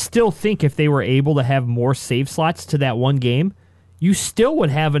 I still think if they were able to have more save slots to that one game, you still would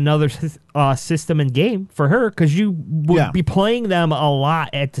have another system and game for her, because you would be playing them a lot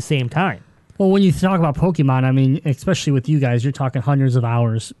at the same time. Well, when you talk about Pokemon, I mean, especially with you guys, you're talking hundreds of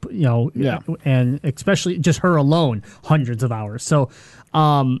hours, and especially just her alone, hundreds of hours. So,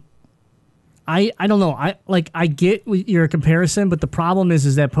 I don't know. I get your comparison, but the problem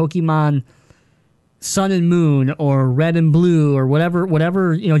is that Pokemon Sun and Moon or Red and Blue or whatever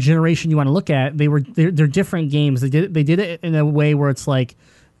generation you want to look at, they're different games. They did it in a way where it's like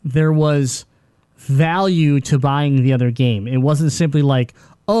there was value to buying the other game. It wasn't simply like,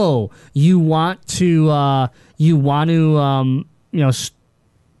 oh, you want to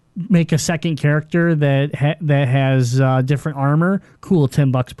make a second character that has different armor. Cool,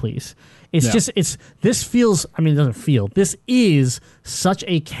 $10 please. It's this feels, I mean, it doesn't feel, this is such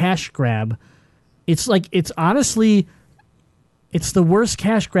a cash grab. It's like, it's honestly, it's the worst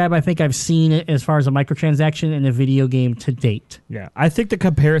cash grab I think I've seen as far as a microtransaction in a video game to date. Yeah, I think the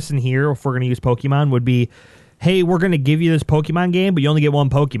comparison here, if we're going to use Pokemon, would be, hey, we're going to give you this Pokemon game, but you only get 1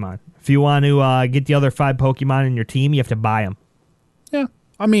 Pokemon. If you want to get the other 5 Pokemon in your team, you have to buy them. Yeah,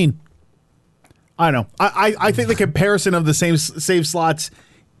 I mean, I don't know. I think the comparison of the same save slots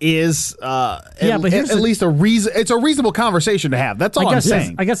is at least a reason. It's a reasonable conversation to have. That's all I'm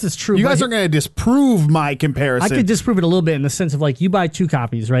saying. I guess it's true. You guys aren't going to disprove my comparison. I could disprove it a little bit in the sense of, like, you buy 2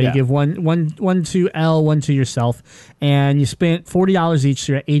 copies, right? Yeah. You give one to L, one to yourself, and you spent $40 each,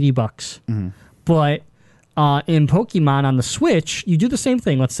 so you're at $80. Mm-hmm. But in Pokemon on the Switch, you do the same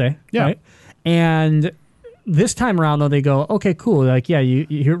thing. Let's say, right? And this time around, though, they go, okay, cool. Like, yeah,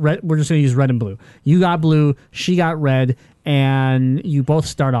 we're just going to use Red and Blue. You got Blue, she got Red, and you both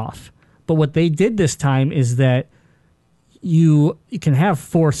start off. But what they did this time is that you can have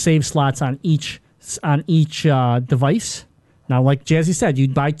 4 save slots on each device. Now, like Jazzy said,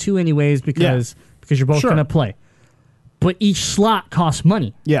 you'd buy 2 anyways because you're both Sure. going to play. But each slot costs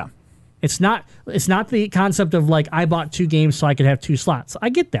money. Yeah. It's not the concept of like I bought 2 games so I could have 2 slots. I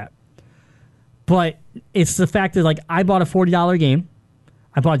get that. But it's the fact that like I bought a $40 game.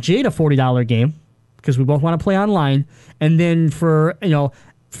 I bought Jade a $40 game because we both want to play online. And then for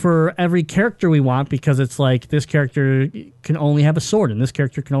every character we want, because it's like this character can only have a sword and this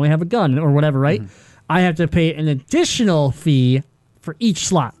character can only have a gun or whatever, right? I have to pay an additional fee for each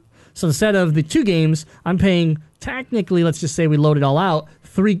slot. So instead of the 2 games, I'm paying technically, let's just say we load it all out,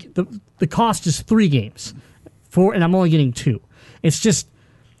 3. The cost is 3 games, and I'm only getting 2. It's just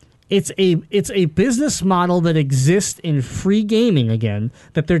it's a business model that exists in free gaming again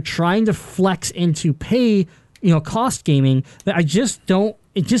that they're trying to flex into pay cost gaming that I just don't.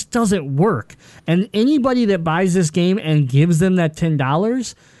 It just doesn't work. And anybody that buys this game and gives them that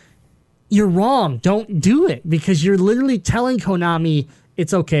 $10, you're wrong. Don't do it because you're literally telling Konami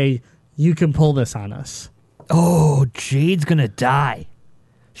it's okay. You can pull this on us. Oh, Jade's going to die.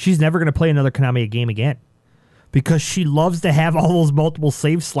 She's never going to play another Konami game again because she loves to have all those multiple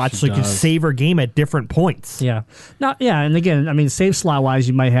save slots so you can save her game at different points. Yeah. And again, I mean, save slot wise,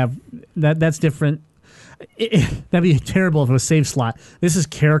 you might have that's different. That'd be terrible if it was save slot. This is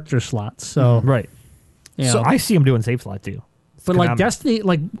character slots. So, right. So I see him doing save slot too. But like Destiny,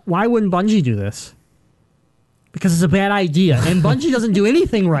 like why wouldn't Bungie do this? Because it's a bad idea. And Bungie doesn't do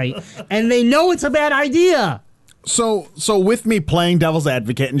anything right. And they know it's a bad idea. So with me playing devil's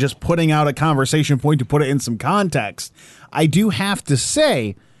advocate and just putting out a conversation point to put it in some context, I do have to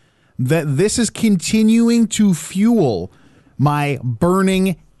say that this is continuing to fuel my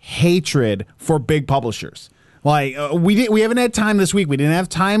burning hatred for big publishers. Like we haven't had time this week. We didn't have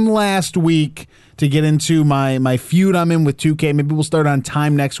time last week to get into my feud I'm in with 2K. Maybe we'll start on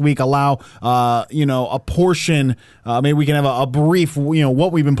time next week. Allow a portion. Maybe we can have a brief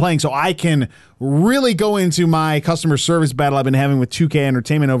what we've been playing, so I can really go into my customer service battle I've been having with 2K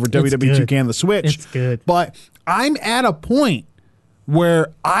Entertainment over WWE 2K on the Switch. It's good, but I'm at a point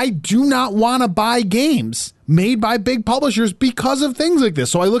where I do not want to buy games made by big publishers because of things like this.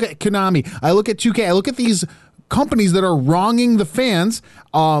 So I look at Konami, I look at 2K, I look at these companies that are wronging the fans.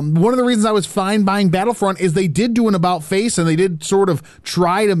 One of the reasons I was fine buying Battlefront is they did do an about face and they did sort of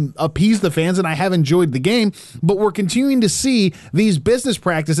try to appease the fans, and I have enjoyed the game, but we're continuing to see these business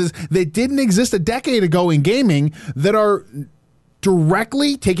practices that didn't exist a decade ago in gaming that are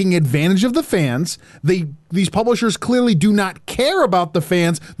directly taking advantage of the fans. These publishers clearly do not care about the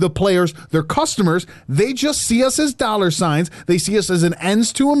fans, the players, their customers. They just see us as dollar signs. They see us as an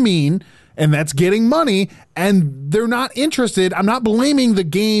ends to a mean, and that's getting money, and they're not interested. I'm not blaming the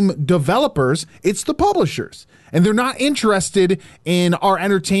game developers. It's the publishers. And they're not interested in our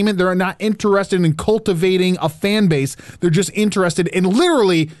entertainment. They're not interested in cultivating a fan base. They're just interested in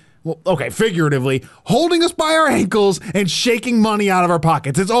literally, figuratively, holding us by our ankles and shaking money out of our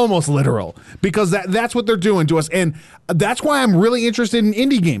pockets. It's almost literal because that's what they're doing to us. And that's why I'm really interested in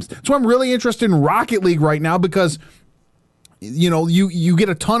indie games. That's why I'm really interested in Rocket League right now because you get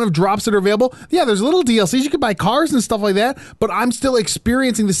a ton of drops that are available. Yeah, there's little DLCs. You can buy cars and stuff like that, but I'm still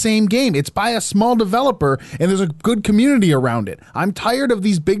experiencing the same game. It's by a small developer, and there's a good community around it. I'm tired of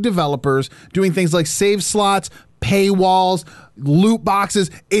these big developers doing things like save slots, paywalls, loot boxes.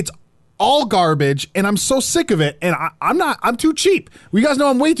 It's all garbage, and I'm so sick of it, and I'm too cheap. You guys know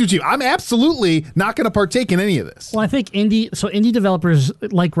I'm way too cheap. I'm absolutely not going to partake in any of this. Well, I think indie developers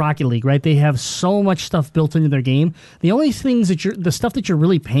like Rocket League, right? They have so much stuff built into their game. The only things the stuff that you're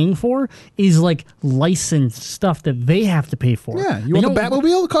really paying for is like licensed stuff that they have to pay for. Yeah, you want the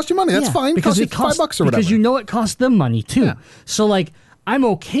Batmobile? It costs you money. That's fine. Because it costs $5 or whatever. Because it costs them money too. Yeah. So like, I'm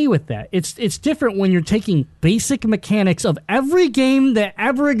okay with that. It's different when you're taking basic mechanics of every game that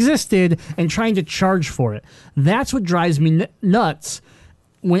ever existed and trying to charge for it. That's what drives me nuts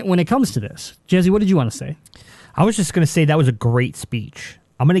when it comes to this. Jazzy, what did you want to say? I was just going to say that was a great speech.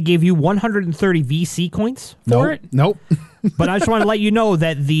 I'm going to give you 130 VC coins for it. Nope. But I just want to let you know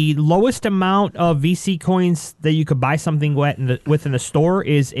that the lowest amount of VC coins that you could buy something with in the store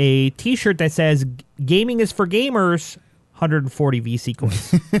is a T-shirt that says "Gaming is for gamers." 140 VC coins.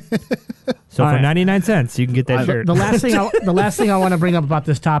 So for 99 cents, you can get that shirt. The last thing I want to bring up about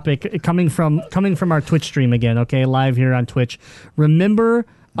this topic, coming from our Twitch stream again, okay, live here on Twitch. Remember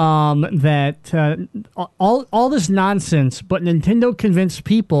that all this nonsense, but Nintendo convinced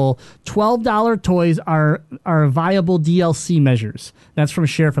people $12 toys are viable DLC measures. That's from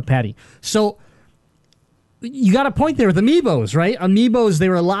Sheriff of Patty. So you got a point there with Amiibos, right? Amiibos, they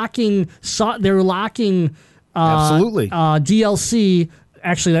were locking Absolutely. DLC.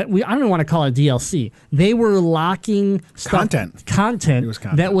 Actually, I don't even want to call it DLC. They were locking Content. content It was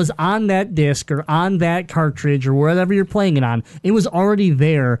content. that was on that disc or on that cartridge or wherever you're playing it on. It was already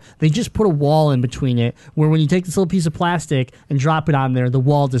there. They just put a wall in between it where when you take this little piece of plastic and drop it on there, the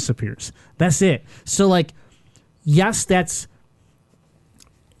wall disappears. That's it. So, like, yes,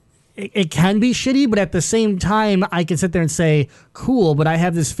 it can be shitty, but at the same time, I can sit there and say, cool, but I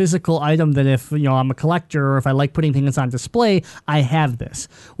have this physical item that if, I'm a collector or if I like putting things on display, I have this.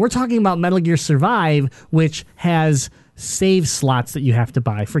 We're talking about Metal Gear Survive, which has save slots that you have to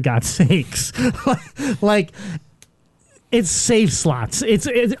buy, for God's sakes. Like, it's save slots.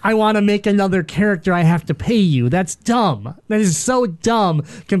 I want to make another character, I have to pay you. That's dumb. That is so dumb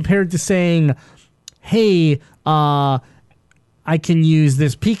compared to saying, hey, I can use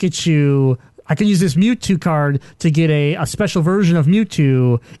this Pikachu. I can use this Mewtwo card to get a special version of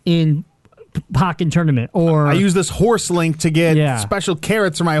Mewtwo in Pokken Tournament. Or I use this horse link to get special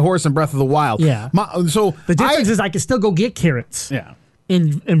carrots for my horse in Breath of the Wild. Yeah. So the difference is I can still go get carrots. Yeah.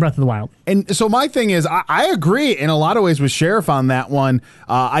 In Breath of the Wild. And so my thing is, I agree in a lot of ways with Sheriff on that one.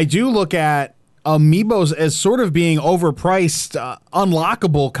 I do look at amiibos as sort of being overpriced,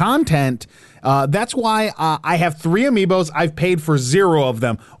 unlockable content. That's why I have 3 amiibos. I've paid for 0 of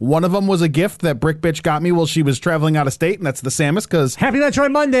them. One of them was a gift that Brick Bitch got me while she was traveling out of state, and that's the Samus, because Happy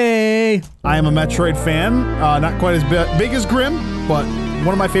Metroid Monday! I am a Metroid fan. Not quite as big as Grim, but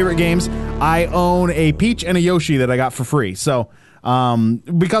one of my favorite games. I own a Peach and a Yoshi that I got for free. So,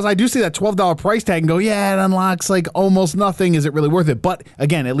 because I do see that $12 price tag and go, yeah, it unlocks like almost nothing. Is it really worth it? But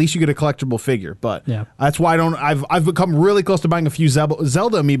again, at least you get a collectible figure. But that's why I've become really close to buying a few Zelda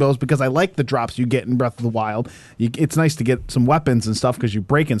amiibos because I like the drops you get in Breath of the Wild. It's nice to get some weapons and stuff because you're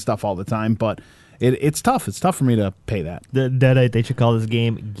breaking stuff all the time. But it's tough. It's tough for me to pay that. The Deadite, they should call this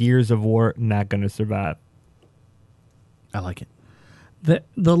game Gears of War Not Gonna Survive. I like it.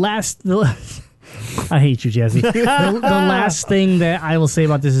 The last I hate you, Jazzy. The last thing that I will say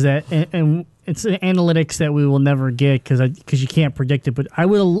about this is that, and it's analytics that we will never get because you can't predict it. But I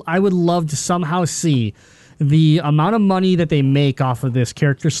would love to somehow see the amount of money that they make off of this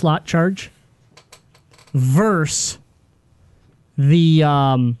character slot charge versus the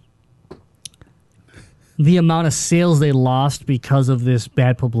amount of sales they lost because of this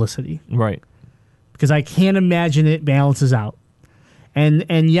bad publicity. Right. Because I can't imagine it balances out.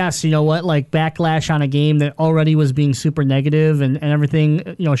 And yes, you know what? Like backlash on a game that already was being super negative and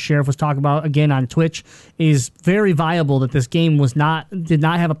everything, Sheriff was talking about again on Twitch is very viable that this game did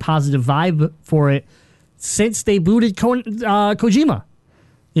not have a positive vibe for it since they booted Kojima.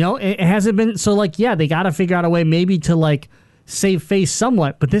 It hasn't been so they got to figure out a way maybe to save face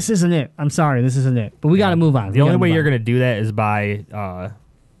somewhat, but this isn't it. I'm sorry, this isn't it. But we got to move on. The only way you're going to do that is by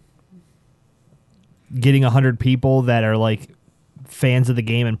getting 100 people that are fans of the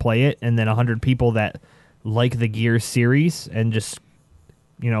game and play it, and then 100 people that like the Gears series and just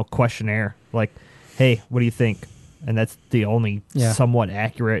questionnaire hey, what do you think? And that's the only somewhat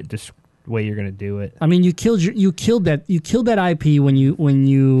accurate way you're going to do it. I mean, you killed that IP when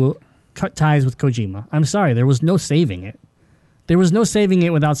you cut ties with Kojima. I'm sorry, there was no saving it. There was no saving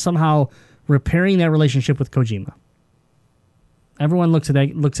it without somehow repairing that relationship with Kojima. Everyone looks at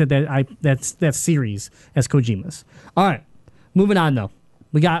that series as Kojima's. All right. Moving on, though,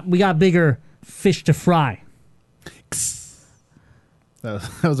 we got bigger fish to fry. That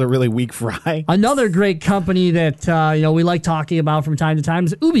was a really weak fry. Another great company that we like talking about from time to time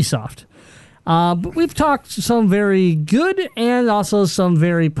is Ubisoft. But we've talked some very good and also some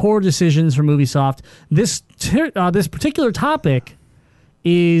very poor decisions from Ubisoft. This particular topic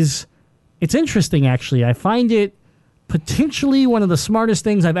it's interesting, actually. I find it potentially one of the smartest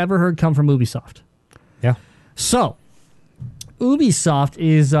things I've ever heard come from Ubisoft. Yeah. So, Ubisoft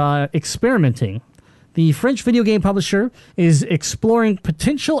is experimenting. The French video game publisher is exploring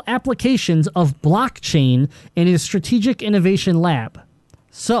potential applications of blockchain in his strategic innovation lab.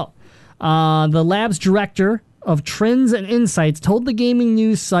 So, the lab's director of trends and insights told the gaming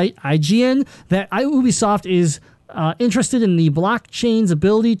news site IGN that Ubisoft is interested in the blockchain's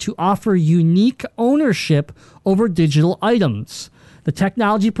ability to offer unique ownership over digital items. The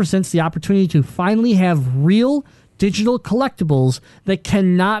technology presents the opportunity to finally have real digital collectibles that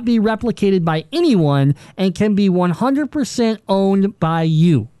cannot be replicated by anyone and can be 100% owned by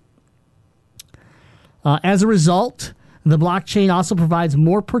you. As a result, the blockchain also provides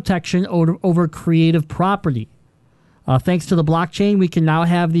more protection over creative property. Thanks to the blockchain, we can now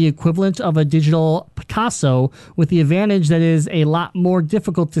have the equivalent of a digital Picasso, with the advantage that it is a lot more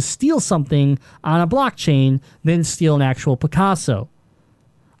difficult to steal something on a blockchain than steal an actual Picasso.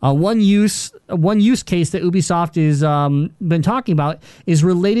 One use case that Ubisoft is been talking about is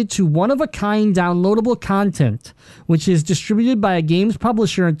related to one-of-a-kind downloadable content, which is distributed by a games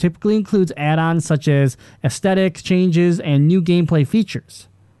publisher and typically includes add-ons such as aesthetics changes and new gameplay features.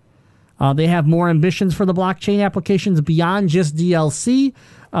 They have more ambitions for the blockchain applications beyond just DLC,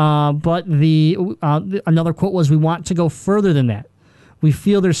 but another quote was, "We want to go further than that. We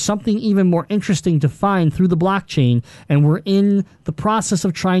feel there's something even more interesting to find through the blockchain, and we're in the process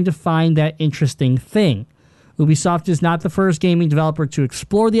of trying to find that interesting thing." Ubisoft is not the first gaming developer to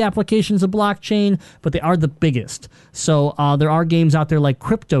explore the applications of blockchain, but they are the biggest. So there are games out there like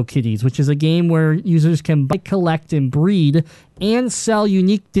CryptoKitties, which is a game where users can buy, collect, and breed and sell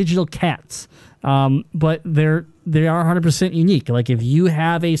unique digital cats. But they are 100% unique. Like if you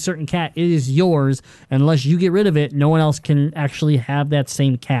have a certain cat, it is yours. Unless you get rid of it, no one else can actually have that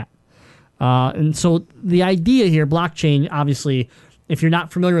same cat. And so the idea here, blockchain, obviously, if you're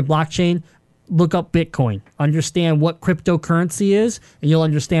not familiar with blockchain, look up Bitcoin. Understand what cryptocurrency is, and you'll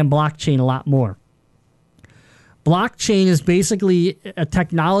understand blockchain a lot more. Blockchain is basically a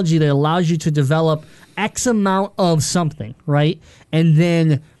technology that allows you to develop X amount of something, right? And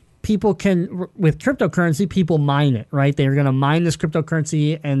then people can, with cryptocurrency, people mine it, right? They're going to mine this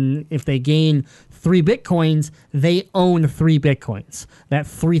cryptocurrency, and if they gain 3 Bitcoins, they own 3 Bitcoins. That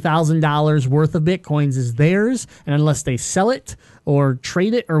 $3,000 worth of Bitcoins is theirs, and unless they sell it or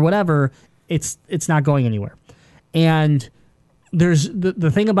trade it or whatever, it's not going anywhere. And there's the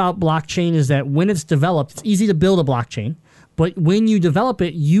thing about blockchain is that when it's developed, it's easy to build a blockchain, but when you develop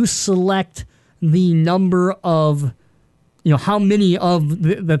it, you select the number of, how many of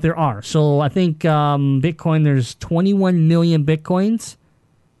that there are. So I think Bitcoin, there's 21 million Bitcoins.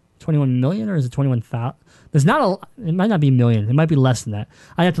 21 million, or is it 21,000? There's not it might not be a million. It might be less than that.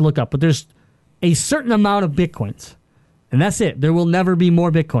 I have to look up, but there's a certain amount of Bitcoins, and that's it. There will never be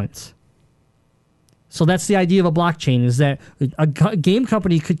more Bitcoins. So that's the idea of a blockchain, is that a game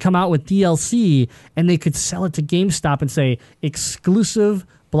company could come out with DLC and they could sell it to GameStop and say exclusive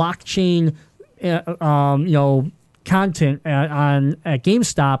blockchain, content at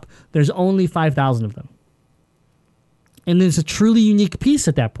GameStop. There's only 5,000 of them, and it's a truly unique piece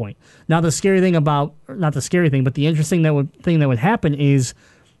at that point. Now, the scary thing about, not the scary thing, but the interesting thing that would happen is,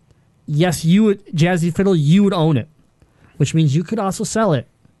 yes, you would, Jazzy Fiddle, you would own it, which means you could also sell it.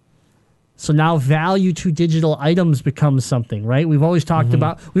 So now value to digital items becomes something, right? We've always talked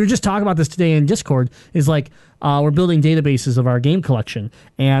about, we were just talking about this today in Discord, is like we're building databases of our game collection,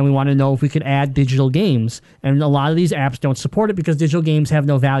 and we want to know if we could add digital games. And a lot of these apps don't support it because digital games have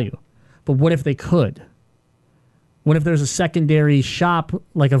no value. But what if they could? What if there's a secondary shop,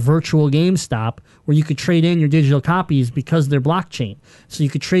 like a virtual GameStop, where you could trade in your digital copies because they're blockchain? So you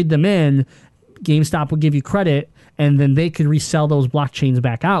could trade them in, GameStop would give you credit, and then they could resell those blockchains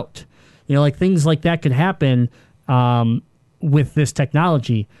back out. Like things like that could happen with this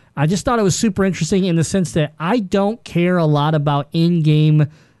technology. I just thought it was super interesting in the sense that I don't care a lot about in-game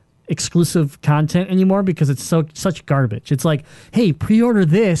exclusive content anymore because it's such garbage. It's like, hey, pre-order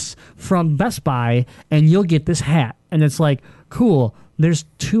this from Best Buy and you'll get this hat. And it's like, cool, there's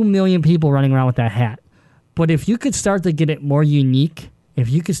 2 million people running around with that hat. But if you could start to get it more unique, if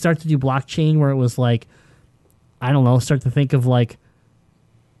you could start to do blockchain where it was like, I don't know, start to think of like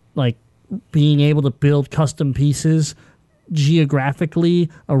being able to build custom pieces geographically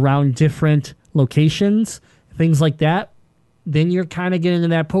around different locations, things like that, then you're kind of getting into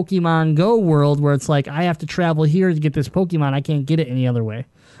that Pokemon Go world where it's like, I have to travel here to get this Pokemon. I can't get it any other way.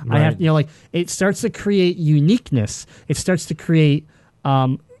 Right. I have, it starts to create uniqueness. It starts to create,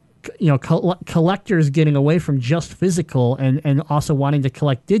 collectors getting away from just physical and also wanting to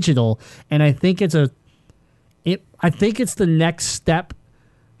collect digital. And I think it's the next step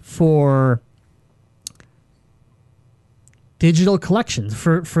for digital collections,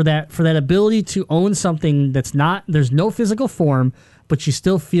 for that ability to own something that's not, there's no physical form, but you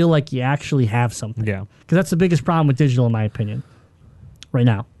still feel like you actually have something. Yeah, because that's the biggest problem with digital, in my opinion, right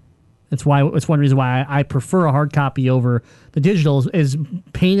now. It's one reason why I prefer a hard copy over the digital. Is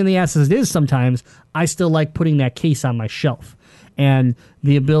pain in the ass as it is sometimes, I still like putting that case on my shelf, and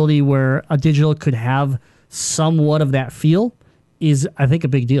the ability where a digital could have somewhat of that feel is, I think, a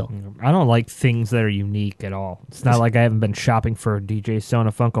big deal. I don't like things that are unique at all. It's not like I haven't been shopping for a DJ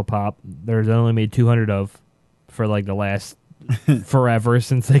Sona Funko Pop. There's only made 200 of for like the last forever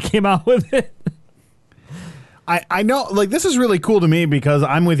since they came out with it. I know, like, this is really cool to me because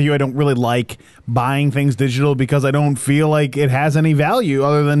I'm with you. I don't really like buying things digital because I don't feel like it has any value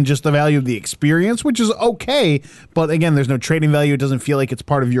other than just the value of the experience, which is okay. But again, there's no trading value. It doesn't feel like it's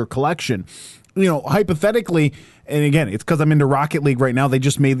part of your collection. You know, hypothetically, and again, it's because I'm into Rocket League right now. They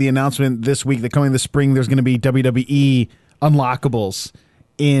just made the announcement this week that coming this spring, there's going to be WWE unlockables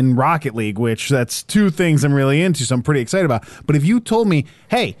in Rocket League, which that's two things I'm really into, so I'm pretty excited about. But if you told me,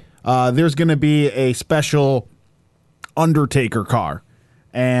 hey, there's going to be a special Undertaker car,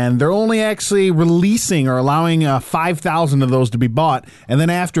 and they're only actually releasing or allowing 5,000 of those to be bought, and then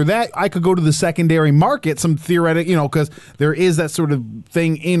after that, I could go to the secondary market, some theoretic, you know, because there is that sort of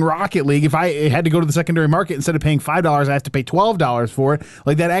thing in Rocket League. If I had to go to the secondary market, instead of paying $5, I have to pay $12 for it.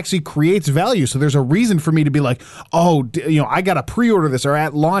 Like, that actually creates value. So there's a reason for me to be like, oh, you know, I got to pre-order this, or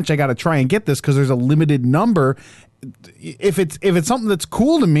at launch, I got to try and get this because there's a limited number. If it's something that's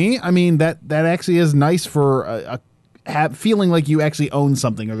cool to me, I mean, that actually is nice for feeling like you actually own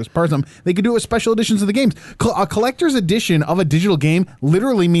something or this person. They could do it with special editions of the games. A collector's edition of a digital game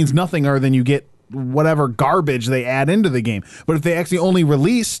literally means nothing other than you get whatever garbage they add into the game. But if they actually only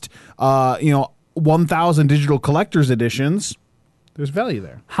released 1,000 digital collector's editions, there's value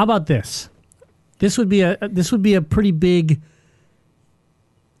there. How about this? This would be a pretty big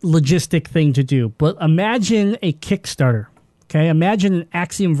logistic thing to do. But imagine a Kickstarter. Okay, imagine an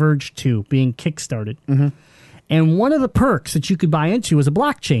Axiom Verge 2 being kickstarted. Mm-hmm. And one of the perks that you could buy into is a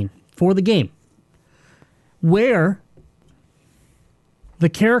blockchain for the game, where the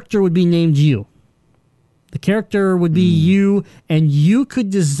character would be named you. The character would be you, and you could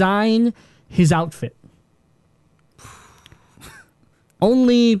design his outfit.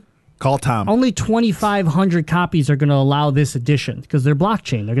 Call Tom. Only 2,500 copies are going to allow this edition because they're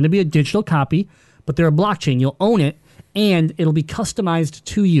blockchain. They're going to be a digital copy, but they're a blockchain. You'll own it, and it'll be customized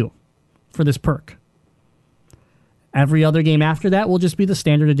to you for this perk. Every other game after that will just be the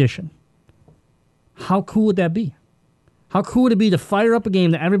standard edition. How cool would that be? How cool would it be to fire up a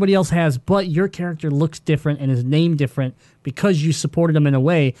game that everybody else has, but your character looks different and is named different because you supported them in a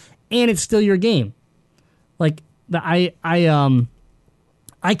way, and it's still your game? Like, I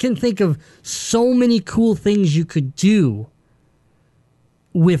can think of so many cool things you could do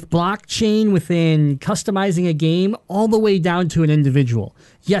with blockchain within customizing a game all the way down to an individual.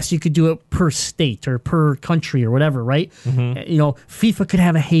 Yes, you could do it per state or per country or whatever, right? Mm-hmm. You know, FIFA could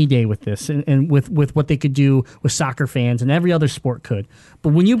have a heyday with this and with what they could do with soccer fans, and every other sport could.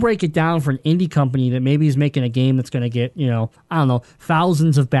 But when you break it down for an indie company that maybe is making a game that's going to get,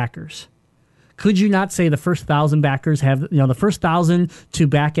 thousands of backers, could you not say the first 1,000 backers have, the first 1,000 to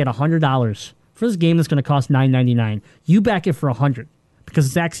back at $100 for this game that's going to cost $9.99? You back it for $100. Because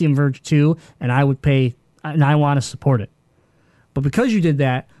it's Axiom Verge 2, and I would pay, and I want to support it. But because you did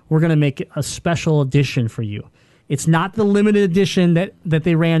that, we're going to make it a special edition for you. It's not the limited edition that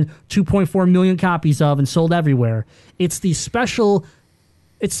they ran 2.4 million copies of and sold everywhere. It's the special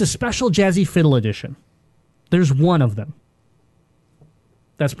Jazzy Fiddle edition. There's one of them.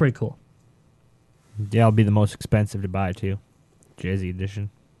 That's pretty cool. Yeah, it'll be the most expensive to buy, too. Jazzy edition.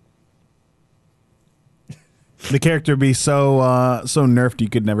 The character would be so nerfed you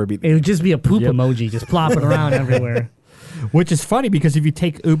could never beat. It would just be a poop emoji just plopping around everywhere. Which is funny because if you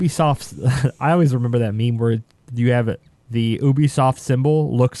take Ubisoft's, I always remember that meme where you have the Ubisoft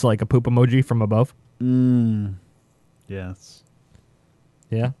symbol looks like a poop emoji from above. Yes.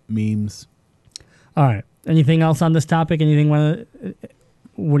 Yeah. Memes. All right. Anything else on this topic?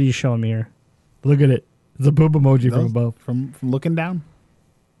 What are you showing me here? Look at it. It's a poop emoji from above. From looking down.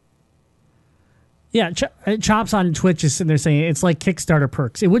 Yeah, Chops on Twitch is sitting there saying it's like Kickstarter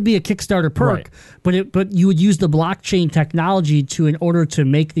perks. It would be a Kickstarter perk, right. but you would use the blockchain technology in order to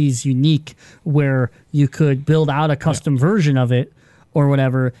make these unique, where you could build out a custom version of it or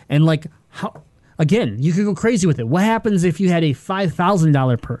whatever. And again, you could go crazy with it. What happens if you had a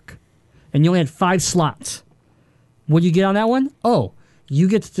 $5,000 perk and you only had 5 slots? What do you get on that one? Oh, you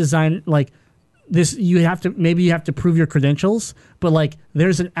get to design this. You have to prove your credentials, but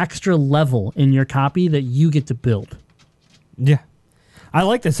there's an extra level in your copy that you get to build. Yeah. I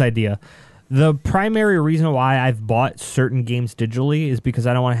like this idea. The primary reason why I've bought certain games digitally is because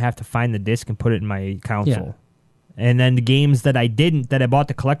I don't want to have to find the disc and put it in my console. Yeah. And then the games that I bought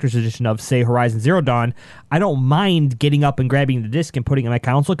the collector's edition of, say Horizon Zero Dawn, I don't mind getting up and grabbing the disc and putting it in my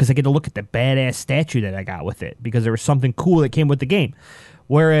console because I get to look at the badass statue that I got with it because there was something cool that came with the game.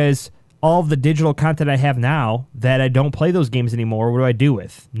 Whereas all of the digital content I have now that I don't play those games anymore, what do I do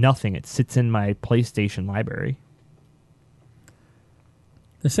with? Nothing. It sits in my PlayStation library.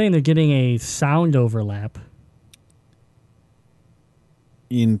 They're saying they're getting a sound overlap.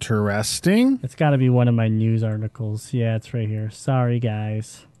 Interesting. It's got to be one of my news articles. Yeah, it's right here. Sorry,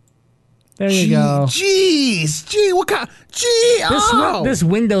 guys. There you go. Gee, what kind? This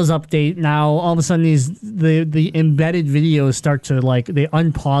Windows update now, all of a sudden the embedded videos start to they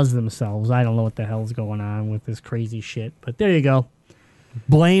unpause themselves. I don't know what the hell's going on with this crazy shit, but there you go.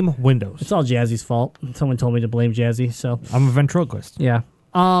 Blame Windows. It's all Jazzy's fault. Someone told me to blame Jazzy, so I'm a ventriloquist. yeah.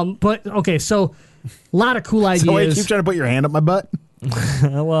 But okay, so a lot of cool ideas. So wait, keep trying to put your hand up my butt.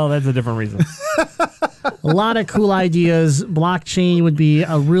 Well, that's a different reason. A lot of cool ideas. Blockchain would be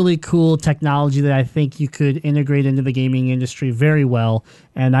a really cool technology that I think you could integrate into the gaming industry very well.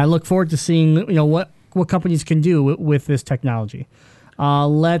 And I look forward to seeing what companies can do with this technology.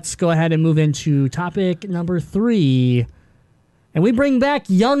 Let's go ahead and move into topic number 3. And we bring back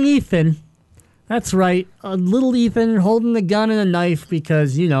young Ethan. That's right, a little Ethan holding the gun and a knife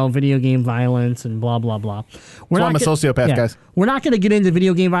because, video game violence and blah, blah, blah. That's why I'm a sociopath, guys. We're not going to get into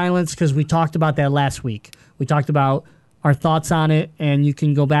video game violence because we talked about that last week. We talked about our thoughts on it, and you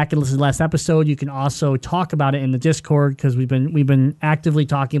can go back and listen to the last episode. You can also talk about it in the Discord because we've been actively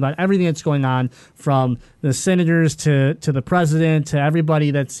talking about everything that's going on, from the senators to the president to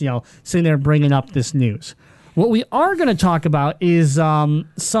everybody that's sitting there bringing up this news. What we are going to talk about is some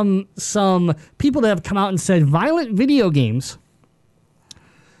people that have come out and said violent video games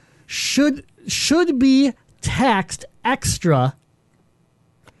should be taxed extra.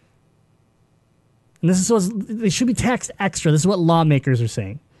 And they should be taxed extra. This is what lawmakers are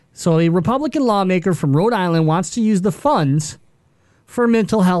saying. So a Republican lawmaker from Rhode Island wants to use the funds for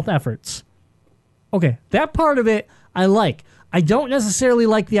mental health efforts. Okay, that part of it I like. I don't necessarily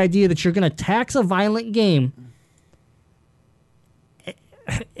like the idea that you're going to tax a violent game.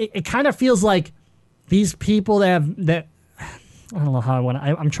 It kind of feels like these people that I don't know how I want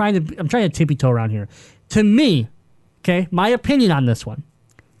to. I'm trying to tippy toe around here. To me, okay, my opinion on this one,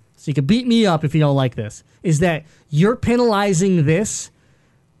 so you can beat me up if you don't like this, is that you're penalizing this,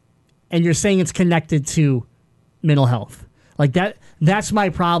 and you're saying it's connected to mental health. Like that. That's my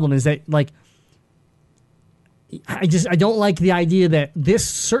problem. Is that I don't like the idea that this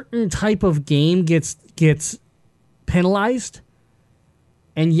certain type of game gets penalized.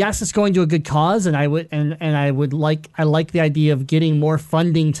 And yes, it's going to a good cause, and I like the idea of getting more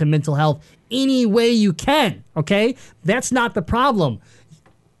funding to mental health any way you can. Okay, that's not the problem.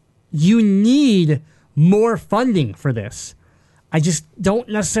 You need more funding for this. I just don't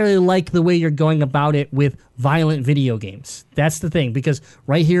necessarily like the way you're going about it with violent video games. That's the thing, because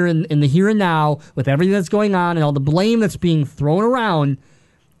right here in the here and now, with everything that's going on and all the blame that's being thrown around,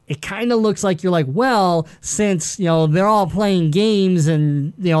 it kind of looks like you're like, well, since they're all playing games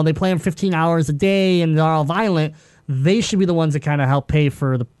and they play them 15 hours a day and they're all violent, they should be the ones that kind of help pay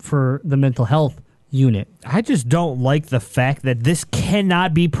for the mental health unit. I just don't like the fact that this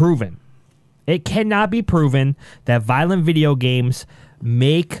cannot be proven. It cannot be proven that violent video games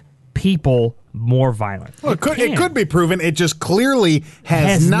make people more violent. Well, it could be proven. It just clearly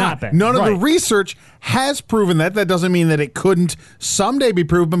has not been. None of the research has proven that. That doesn't mean that it couldn't someday be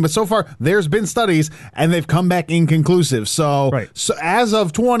proven, but so far there's been studies and they've come back inconclusive. So as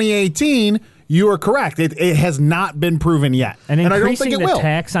of 2018, you are correct. It has not been proven yet. And I don't increasing think it the will.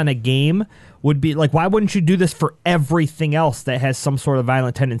 tax on a game would be like, why wouldn't you do this for everything else that has some sort of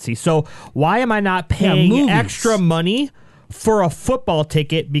violent tendency? So why am I not paying extra money for a football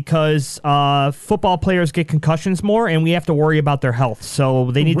ticket because football players get concussions more and we have to worry about their health? So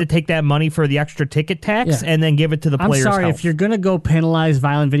they need to take that money for the extra ticket tax and then give it to the players' I'm sorry, health. if you're going to go penalize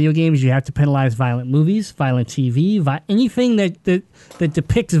violent video games, you have to penalize violent movies, violent TV, anything that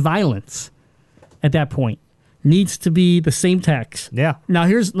depicts violence at that point needs to be the same tax. Yeah. Now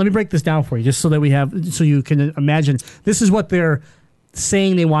let me break this down for you, just so that so you can imagine. This is what they're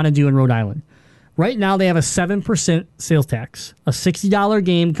saying they want to do in Rhode Island. Right now, they have a 7% sales tax. A $60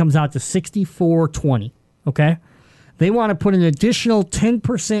 game comes out to $64.20. Okay, they want to put an additional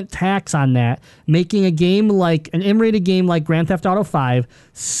 10% tax on that, making a game like an M-rated game like Grand Theft Auto 5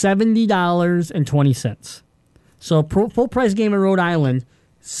 $70.20. So a full price game in Rhode Island,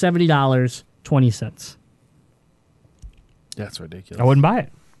 $70.20. That's ridiculous. I wouldn't buy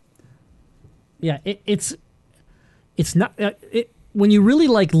it. Yeah, it's not. When you really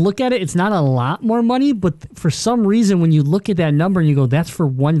look at it, it's not a lot more money, but for some reason, when you look at that number and you go, "That's for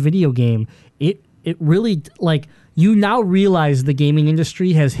one video game," it really you now realize the gaming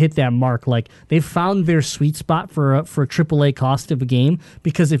industry has hit that mark. Like they've found their sweet spot for a AAA cost of a game,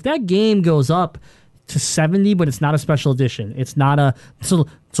 because if that game goes up to $70, but it's not a special edition, it's not so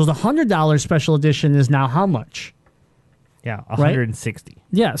the $100 special edition is now how much? Yeah, 160.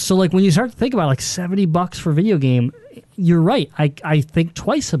 Yeah, so like when you start to think about like $70 for a video game, you're right. I think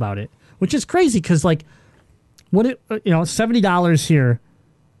twice about it, which is crazy because like $70 here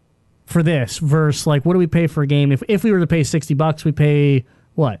for this versus like what do we pay for a game? If we were to pay $60, we pay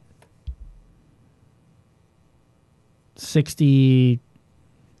what?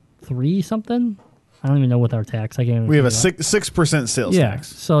 63 something? I don't even know what our tax. I can't. We have a 6% sales tax.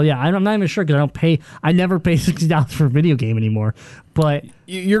 So yeah, I'm not even sure because I never pay $60 for a video game anymore. But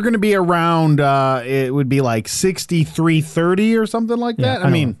you're going to be around. It would be like 63.30 or something like that.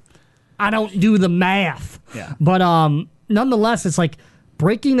 I mean, I don't do the math. Yeah. But nonetheless, it's like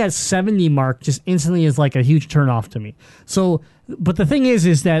breaking that 70 mark just instantly is like a huge turnoff to me. So, but the thing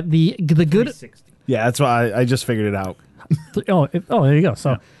is that the good. Yeah, that's why I just figured it out. There you go.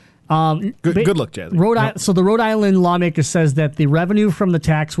 So. Good look, Jazzy. So the Rhode Island lawmaker says that the revenue from the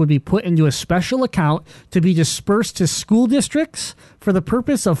tax would be put into a special account to be dispersed to school districts for the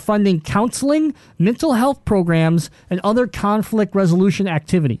purpose of funding counseling, mental health programs, and other conflict resolution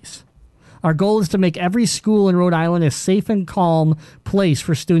activities. Our goal is to make every school in Rhode Island a safe and calm place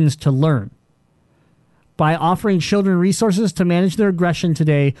for students to learn. By offering children resources to manage their aggression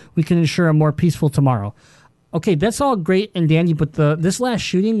today, we can ensure a more peaceful tomorrow. Okay, that's all great and dandy, but this last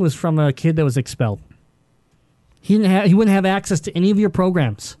shooting was from a kid that was expelled. He wouldn't have access to any of your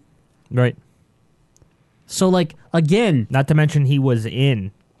programs. Right. So, like, again... Not to mention he was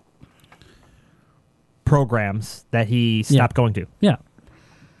in programs that he stopped going to. Yeah.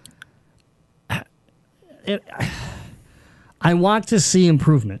 I want to see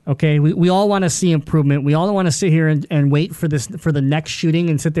improvement, okay? We all want to see improvement. We all want to sit here and wait for the next shooting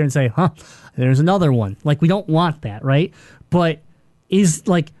and sit there and say, there's another one. Like, we don't want that, right? But is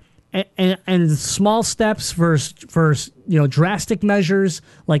like, and small steps versus drastic measures,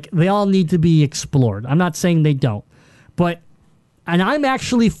 like, they all need to be explored. I'm not saying they don't. And I'm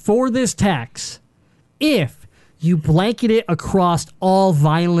actually for this tax if you blanket it across all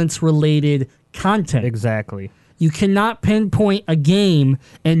violence-related content. Exactly. You cannot pinpoint a game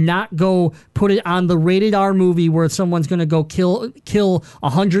and not go put it on the rated R movie where someone's going to go kill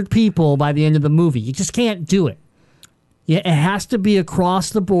 100 people by the end of the movie. You just can't do it. Yeah, it has to be across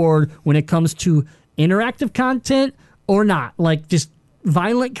the board when it comes to interactive content or not. Like just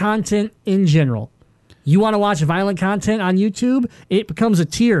violent content in general. You want to watch violent content on YouTube? It becomes a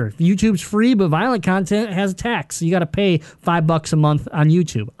tier. YouTube's free, but violent content has a tax. So you got to pay $5 a month on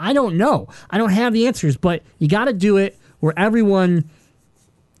YouTube. I don't know. I don't have the answers, but you got to do it where every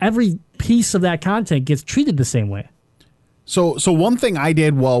piece of that content gets treated the same way. So one thing I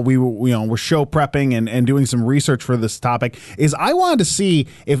did while we were show prepping and doing some research for this topic is I wanted to see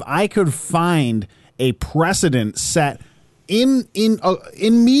if I could find a precedent set in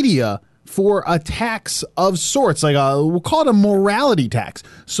media for a tax of sorts, like we'll call it a morality tax.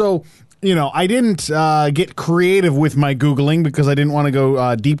 So, I didn't get creative with my Googling because I didn't want to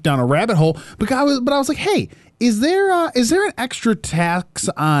go deep down a rabbit hole. But I was like, hey, is there an extra tax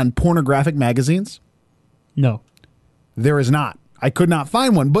on pornographic magazines? No, there is not. I could not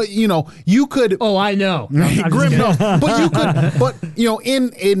find one, but you could. Oh, I know. Grim, no, but you could. But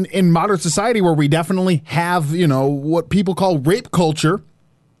in modern society where we definitely have what people call rape culture.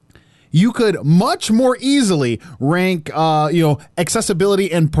 You could much more easily rank, accessibility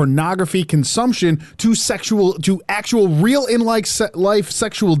and pornography consumption to actual real in life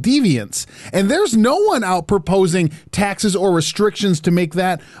sexual deviance. And there's no one out proposing taxes or restrictions to make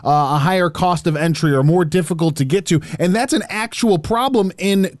that a higher cost of entry or more difficult to get to. And that's an actual problem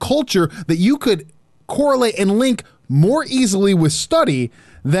in culture that you could correlate and link more easily with study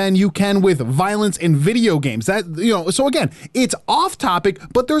than you can with violence in video games. So again, it's off topic,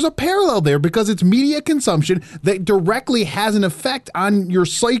 but there's a parallel there because it's media consumption that directly has an effect on your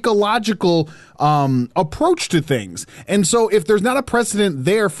psychological approach to things. And so if there's not a precedent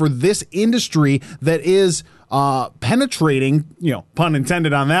there for this industry that is penetrating, pun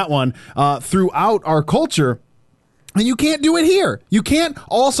intended on that one, throughout our culture, and you can't do it here. You can't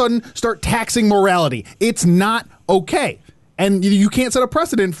all of a sudden start taxing morality. It's not okay. And you can't set a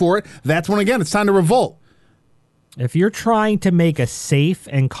precedent for it. That's when, again, it's time to revolt. If you're trying to make a safe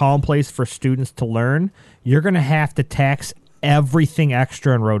and calm place for students to learn, you're going to have to tax everything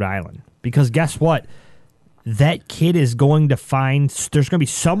extra in Rhode Island. Because guess what? That kid is going to find, there's going to be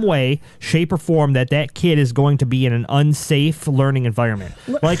some way, shape, or form that kid is going to be in an unsafe learning environment.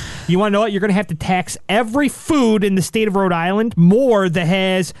 Like, you want to know what? You're going to have to tax every food in the state of Rhode Island more that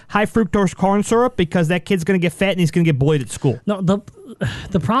has high fructose corn syrup because that kid's going to get fat and he's going to get bullied at school. No,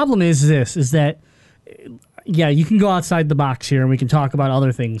 the problem is that yeah, you can go outside the box here and we can talk about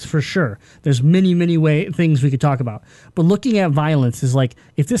other things for sure. There's many, many things we could talk about. But looking at violence is like,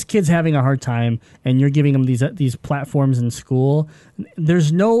 if this kid's having a hard time and you're giving him these platforms in school,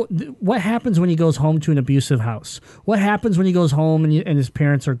 what happens when he goes home to an abusive house? What happens when he goes home and his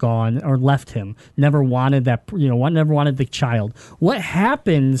parents are gone or left him, never wanted never wanted the child? What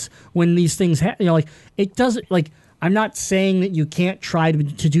happens when these things like, it doesn't, like, I'm not saying that you can't try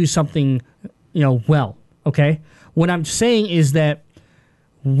to do something, well. Okay, what I'm saying is that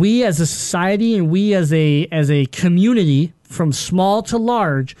we as a society and we as a community, from small to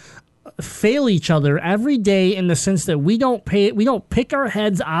large, fail each other every day in the sense that we don't pick our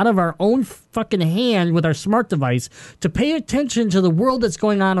heads out of our own fucking hand with our smart device to pay attention to the world that's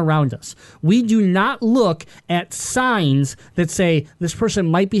going on around us. We do not look at signs that say this person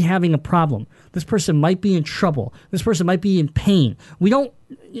might be having a problem. This person might be in trouble. This person might be in pain. We don't,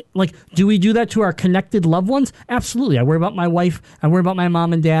 like, do we do that to our connected loved ones? Absolutely. I worry about my wife. I worry about my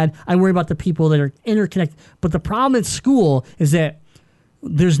mom and dad. I worry about the people that are interconnected. But the problem at school is that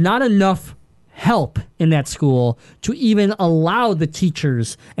there's not enough help in that school to even allow the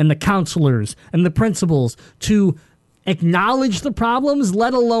teachers and the counselors and the principals to acknowledge the problems,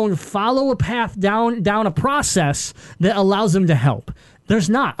 let alone follow a path down a process that allows them to help. There's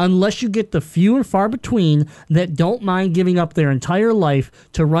not, unless you get the few and far between that don't mind giving up their entire life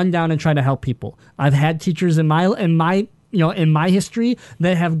to run down and try to help people. I've had teachers in my history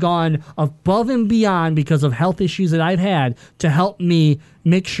that have gone above and beyond because of health issues that I've had to help me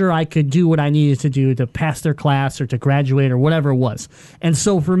make sure I could do what I needed to do to pass their class or to graduate or whatever it was. And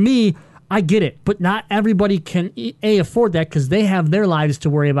so for me, I get it, but not everybody can afford that because they have their lives to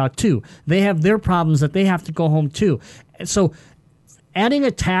worry about too. They have their problems that they have to go home to. So adding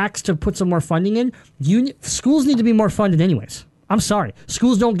a tax to put some more funding in, schools need to be more funded anyways. I'm sorry.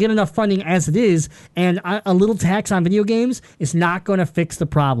 Schools don't get enough funding as it is, and a little tax on video games is not going to fix the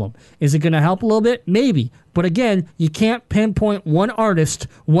problem. Is it going to help a little bit? Maybe. But again, you can't pinpoint one artist,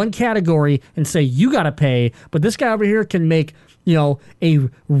 one category, and say, you got to pay, but this guy over here can make a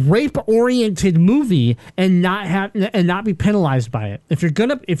rape-oriented movie and not be penalized by it. If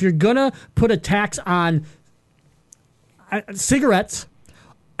you're gonna put a tax on cigarettes,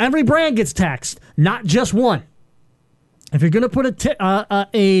 every brand gets taxed, not just one. If you're gonna put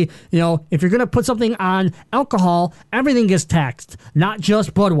if you're gonna put something on alcohol, everything gets taxed, not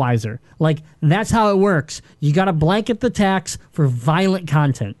just Budweiser. Like, that's how it works. You got to blanket the tax for violent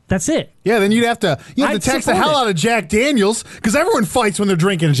content. That's it. Yeah, then you'd have to tax the hell out of Jack Daniels because everyone fights when they're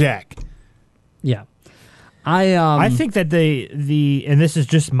drinking Jack. Yeah. I think that the and this is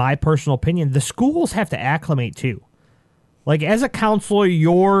just my personal opinion, the schools have to acclimate too. Like, as a counselor,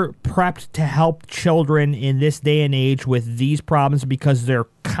 you're prepped to help children in this day and age with these problems because they're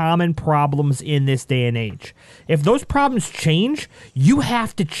common problems in this day and age. If those problems change, you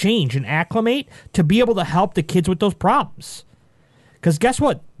have to change and acclimate to be able to help the kids with those problems. Because guess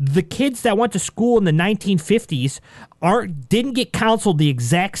what? The kids that went to school in the 1950s didn't get counseled the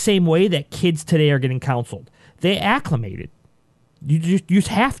exact same way that kids today are getting counseled. They acclimated. You just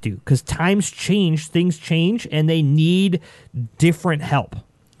have to, because times change, things change, and they need different help.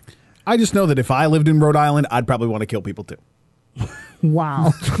 I just know that if I lived in Rhode Island, I'd probably want to kill people too.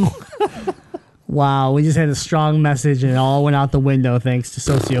 Wow. Wow, we just had a strong message and it all went out the window thanks to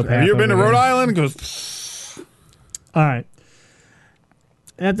Sociopath. Have you been to Rhode here. Island? Goes. All right.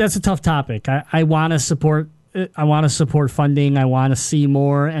 That's a tough topic. I want to support funding. I want to see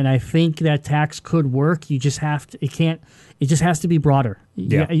more, and I think that tax could work. You just have to. It just has to be broader.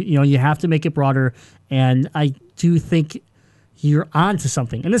 Yeah. You have to make it broader, and I do think you're onto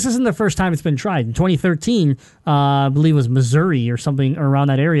something. And this isn't the first time it's been tried. In 2013, I believe it was Missouri or something around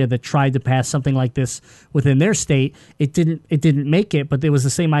that area that tried to pass something like this within their state. It didn't make it, but it was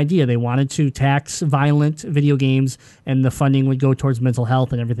the same idea. They wanted to tax violent video games, and the funding would go towards mental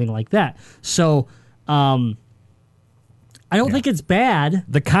health and everything like that. So, I don't think it's bad.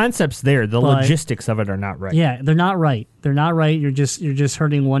 The concept's there. The logistics of it are not right. Yeah, they're not right. They're not right. You're just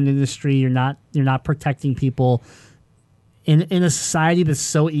hurting one industry. You're not protecting people in a society that's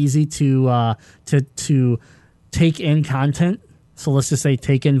so easy to take in content. So let's just say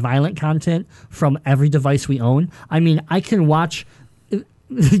take in violent content from every device we own. I mean, I can watch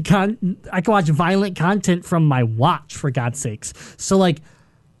violent content from my watch, for God's sakes. So like,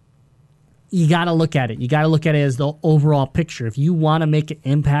 you got to look at it. You got to look at it as the overall picture. If you want to make an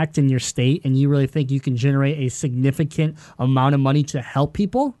impact in your state and you really think you can generate a significant amount of money to help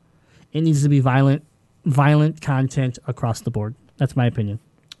people, it needs to be violent content across the board. That's my opinion.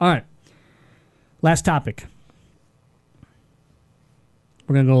 All right. Last topic.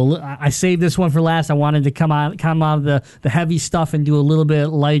 We're gonna go. I saved this one for last. I wanted to come out of the heavy stuff and do a little bit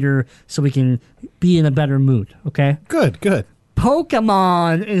lighter so we can be in a better mood. Okay. Good.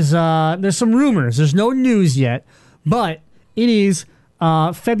 Pokemon is there's some rumors. There's no news yet, but it is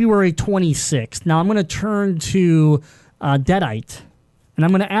February 26th. Now I'm going to turn to Deadite, and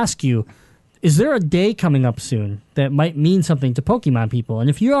I'm going to ask you: is there a day coming up soon that might mean something to Pokemon people? And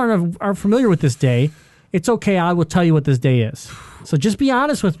if you are familiar with this day, it's okay. I will tell you what this day is. So just be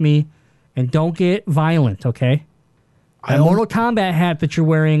honest with me and don't get violent, okay? That Mortal Kombat hat that you're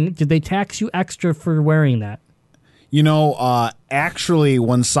wearing, did they tax you extra for wearing that? You know, actually,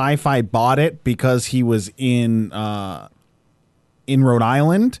 when Sci-Fi bought it, because he was in Rhode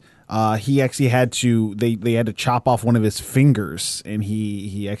Island, he actually had to. They had to chop off one of his fingers, and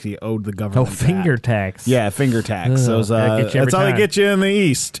he actually owed the government. Oh, finger tax. Yeah, finger tax. Ugh, So that's how they get you in the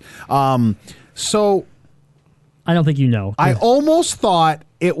East. So I don't think you know. I almost thought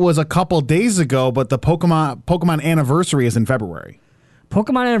it was a couple days ago, but the Pokemon anniversary is in February.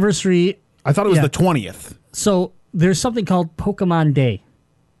 Pokemon anniversary. I thought it was the 20th. So there's something called Pokemon Day,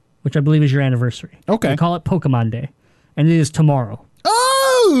 which I believe is your anniversary. Okay. They call it Pokemon Day, and it is tomorrow.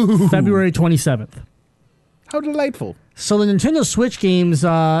 Oh! February 27th. How delightful. So the Nintendo Switch Games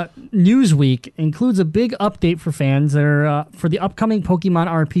Newsweek includes a big update for fans that are, for the upcoming Pokemon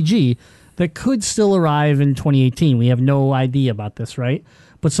RPG that could still arrive in 2018. We have no idea about this, right?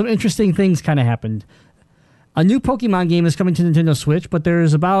 But some interesting things kind of happened. A new Pokemon game is coming to Nintendo Switch, but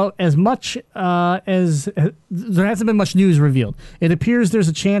there's about as much as there hasn't been much news revealed. It appears there's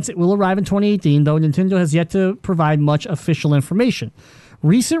a chance it will arrive in 2018, though Nintendo has yet to provide much official information.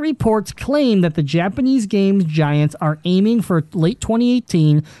 Recent reports claim that the Japanese games giants are aiming for late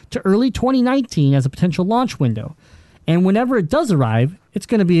 2018 to early 2019 as a potential launch window. And whenever it does arrive, it's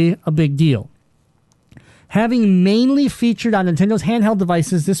going to be a big deal. Having mainly featured on Nintendo's handheld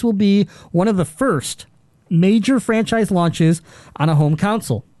devices, this will be one of the first major franchise launches on a home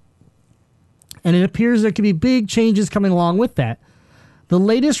console. And it appears there could be big changes coming along with that. The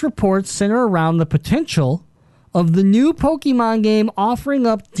latest reports center around the potential of the new Pokemon game offering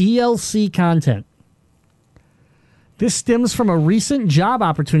up DLC content. This stems from a recent job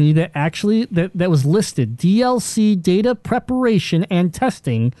opportunity that actually that was listed. DLC data preparation and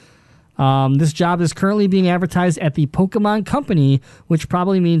testing. This job is currently being advertised at the Pokemon Company, which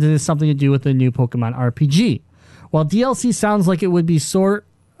probably means it has something to do with the new Pokemon RPG. While DLC sounds like it would be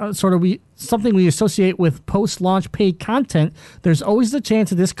something we associate with post-launch paid content, there's always the chance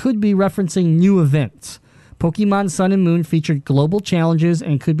that this could be referencing new events. Pokemon Sun and Moon featured global challenges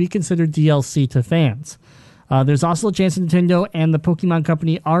and could be considered DLC to fans. There's also a chance Nintendo and the Pokemon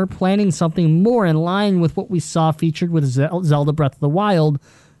Company are planning something more in line with what we saw featured with Zelda Breath of the Wild,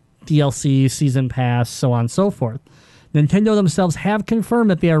 DLC, Season Pass, so on and so forth. Nintendo themselves have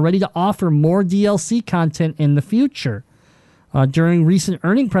confirmed that they are ready to offer more DLC content in the future. During recent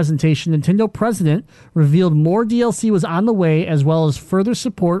earning presentation, Nintendo president revealed more DLC was on the way, as well as further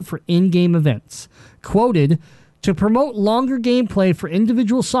support for in-game events. Quoted, "To promote longer gameplay for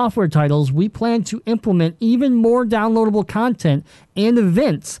individual software titles, we plan to implement even more downloadable content and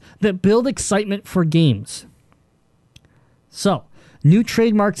events that build excitement for games." So, new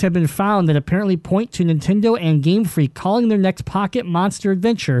trademarks have been found that apparently point to Nintendo and Game Freak calling their next Pocket Monster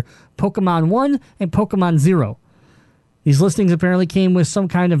adventure Pokemon 1 and Pokemon 0. These listings apparently came with some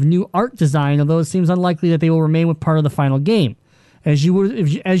kind of new art design, although it seems unlikely that they will remain with part of the final game. As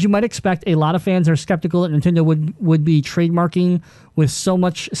you might expect, a lot of fans are skeptical that Nintendo would be trademarking with so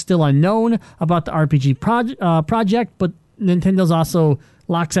much still unknown about the RPG project, but Nintendo's also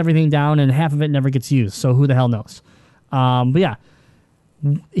locks everything down and half of it never gets used, so who the hell knows? But yeah,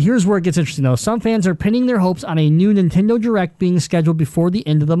 here's where it gets interesting though. Some fans are pinning their hopes on a new Nintendo Direct being scheduled before the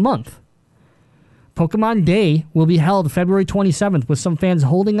end of the month. Pokemon Day will be held February 27th, with some fans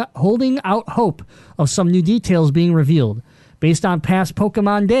holding out hope of some new details being revealed. Based on past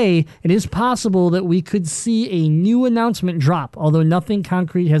Pokemon Day, it is possible that we could see a new announcement drop, although nothing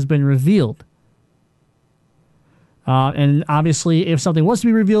concrete has been revealed. And obviously, if something was to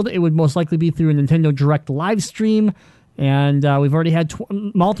be revealed, it would most likely be through a Nintendo Direct live stream, and we've already had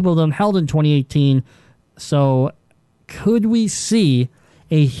multiple of them held in 2018, so could we see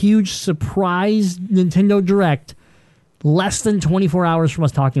a huge surprise Nintendo Direct less than 24 hours from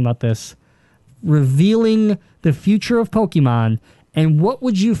us talking about this, revealing the future of Pokemon? And what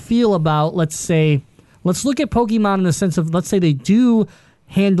would you feel about, let's look at Pokemon in the sense of, let's say they do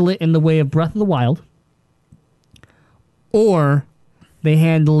handle it in the way of Breath of the Wild, or they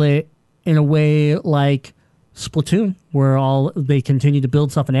handle it in a way like Splatoon, where they continue to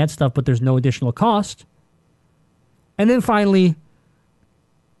build stuff and add stuff, but there's no additional cost. And then finally,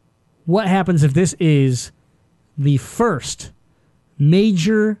 what happens if this is the first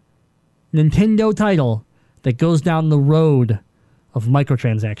major Nintendo title that goes down the road of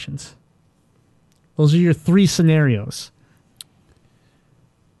microtransactions? Those are your 3 scenarios.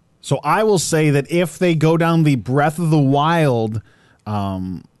 So I will say that if they go down the Breath of the Wild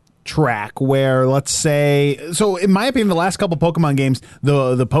track, where let's say, so in my opinion, the last couple Pokemon games,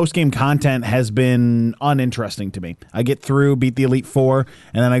 the post game content has been uninteresting to me. I get through, beat the Elite Four,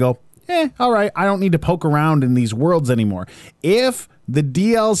 and then I go, all right, I don't need to poke around in these worlds anymore. If the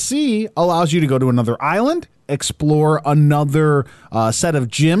DLC allows you to go to another island, explore another set of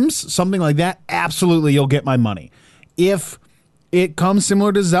gyms, something like that, absolutely, you'll get my money. If it comes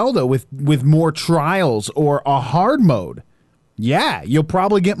similar to Zelda with more trials or a hard mode, yeah, you'll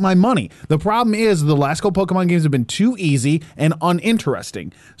probably get my money. The problem is the last couple Pokemon games have been too easy and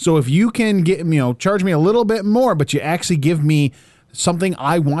uninteresting. So if you can get, charge me a little bit more, but you actually give me something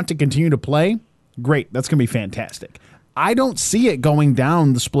I want to continue to play, great. That's going to be fantastic. I don't see it going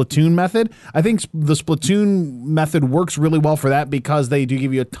down the Splatoon method. I think the Splatoon method works really well for that because they do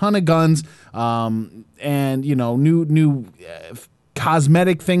give you a ton of guns and, new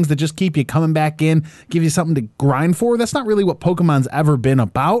cosmetic things that just keep you coming back in, give you something to grind for. That's not really what Pokemon's ever been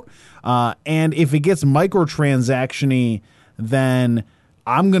about. And if it gets microtransaction-y, then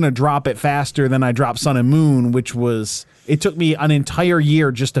I'm going to drop it faster than I dropped Sun and Moon, which was... It took me an entire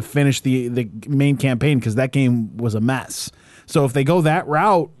year just to finish the main campaign because that game was a mess. So if they go that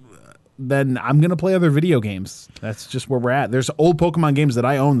route, then I'm going to play other video games. That's just where we're at. There's old Pokemon games that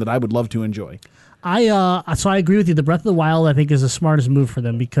I own that I would love to enjoy. So I agree with you. The Breath of the Wild, I think, is the smartest move for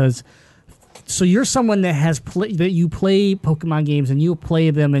them because... So you're someone that has that you play Pokemon games and you'll play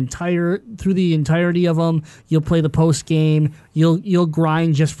them through the entirety of them. You'll play the post game. You'll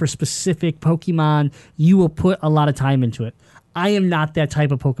grind just for specific Pokemon. You will put a lot of time into it. I am not that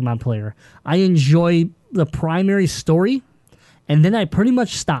type of Pokemon player. I enjoy the primary story, and then I pretty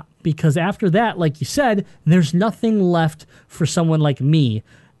much stop because after that, like you said, there's nothing left for someone like me,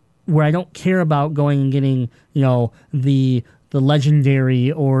 where I don't care about going and getting the legendary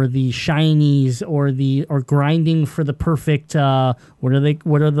or the shinies or grinding for the perfect what are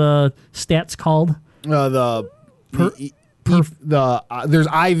the stats called? There's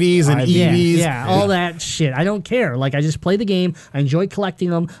IVs and EVs. Yeah, all that shit. I don't care. Like I just play the game. I enjoy collecting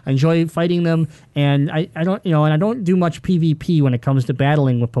them. I enjoy fighting them, and I don't and I don't do much PvP when it comes to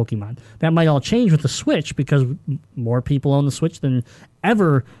battling with Pokemon. That might all change with the Switch because more people own the Switch than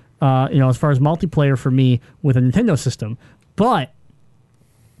ever. As far as multiplayer for me with a Nintendo system. But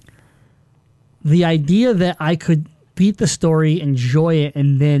the idea that I could beat the story, enjoy it,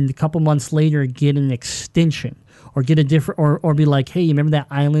 and then a couple months later get an extension or get a different, or be like, hey, you remember that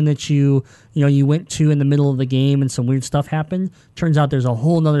island that you went to in the middle of the game and some weird stuff happened? Turns out there's a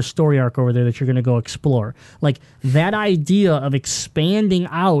whole nother story arc over there that you're going to go explore. Like that idea of expanding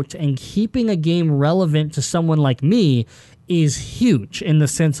out and keeping a game relevant to someone like me is huge in the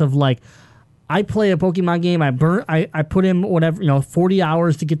sense of like, I play a Pokemon game, I put in whatever, 40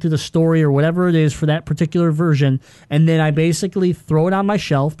 hours to get through the story or whatever it is for that particular version, and then I basically throw it on my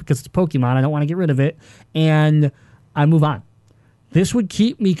shelf because it's Pokemon, I don't want to get rid of it, and I move on. This would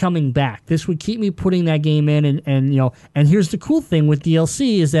keep me coming back. This would keep me putting that game in, and here's the cool thing with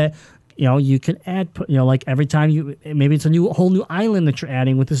DLC is that you can add, like every time maybe it's a whole new island that you're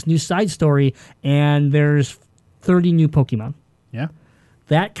adding with this new side story, and there's 30 new Pokemon. Yeah.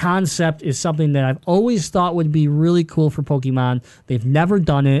 That concept is something that I've always thought would be really cool for Pokemon. They've never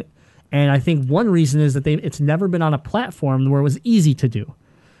done it, and I think one reason is that it's never been on a platform where it was easy to do.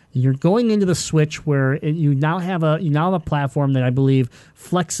 You're going into the Switch where you now have a platform that I believe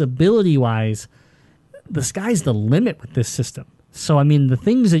flexibility-wise, the sky's the limit with this system. So, I mean, the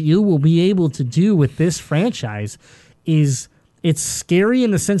things that you will be able to do with this franchise it's scary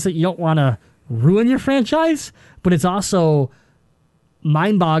in the sense that you don't want to ruin your franchise, but it's also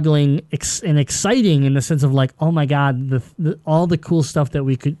mind-boggling and exciting in the sense of like, oh my god, all the cool stuff that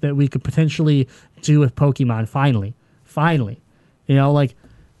we could potentially do with Pokemon. Finally, like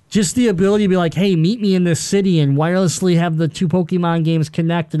just the ability to be like, hey, meet me in this city and wirelessly have the two Pokemon games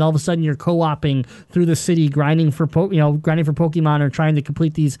connect, and all of a sudden you're co-oping through the city, grinding for Pokemon or trying to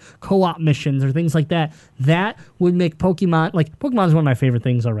complete these co-op missions or things like that. That would make Pokemon is one of my favorite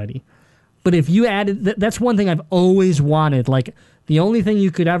things already. But if you added, that's one thing I've always wanted. Like, the only thing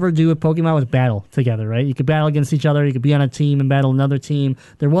you could ever do with Pokemon was battle together, right? You could battle against each other. You could be on a team and battle another team.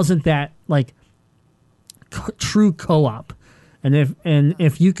 There wasn't that, like, true co-op. And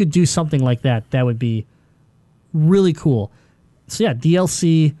if you could do something like that, that would be really cool. So, yeah,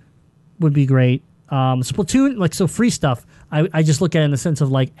 DLC would be great. Splatoon, like, so free stuff, I just look at it in the sense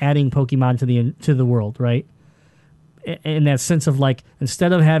of like adding Pokemon to the world, right? In that sense of like,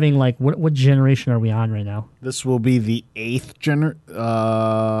 instead of having like, what generation are we on right now? This will be the 8th generation.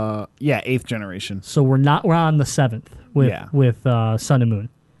 So we're on the 7th with Sun and Moon.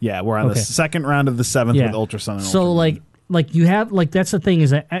 Yeah, we're on the second round of the 7th with Ultra Sun and Ultra Moon. Like you have, like, that's the thing,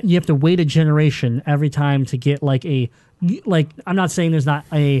 is that you have to wait a generation every time to get like I'm not saying there's not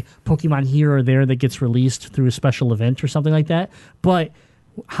a Pokemon here or there that gets released through a special event or something like that, but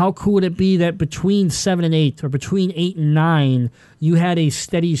how cool would it be that between 7 and 8 or between 8 and 9 you had a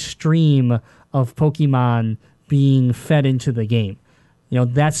steady stream of Pokemon being fed into the game? You know,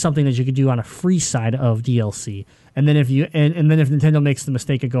 that's something that you could do on a free side of DLC. And then if Nintendo makes the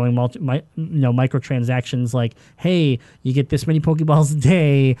mistake of going microtransactions, like, hey, you get this many Pokeballs a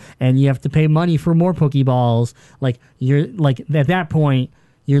day and you have to pay money for more Pokeballs, like, you're like, at that point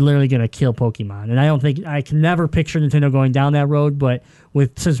you're literally going to kill Pokemon. And I can never picture Nintendo going down that road, but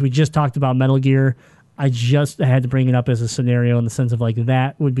since we just talked about Metal Gear, I had to bring it up as a scenario in the sense of like,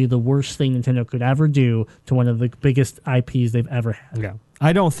 that would be the worst thing Nintendo could ever do to one of the biggest IPs they've ever had. Yeah.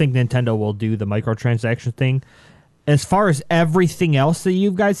 I don't think Nintendo will do the microtransaction thing. As far as everything else that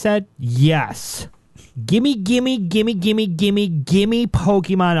you guys said, yes. Gimme Pokemon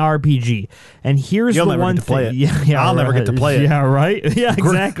RPG. And here's You'll the never one get to play thing. it. I'll never get to play it. Yeah, right? Yeah,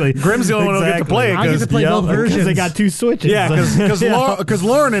 exactly. Grim's the only one who'll get to play it. I get to play both versions. Because they got 2 Switches. Yeah, because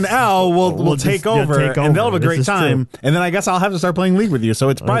Lauren and Al will take over, and they'll have a great time. True. And then I guess I'll have to start playing League with you. So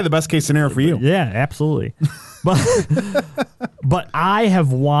it's probably the best case scenario for you. Yeah, absolutely. But I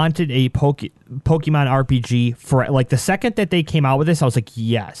have wanted a Pokemon RPG for, like, the second that they came out with this, I was like,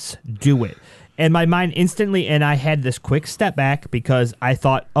 yes, do it. And my mind instantly, and I had this quick step back because I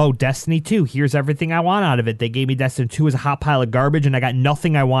thought, oh, Destiny 2, here's everything I want out of it. They gave me Destiny 2 as a hot pile of garbage, and I got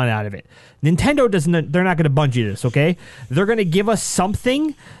nothing I want out of it. Nintendo they're not going to Bungie this, okay? They're going to give us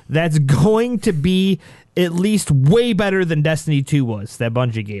something that's going to be at least way better than Destiny 2 was that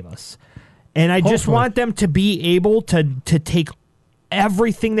Bungie gave us. And I just want them to be able to take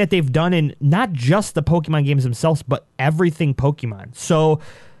everything that they've done in not just the Pokemon games themselves, but everything Pokemon. So,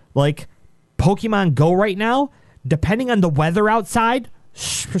 like, Pokemon Go right now, depending on the weather outside,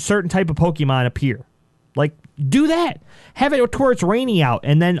 a certain type of Pokemon appear. Like, do that. Have it to where it's rainy out,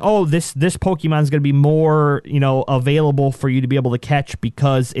 and then, this Pokemon's going to be more, available for you to be able to catch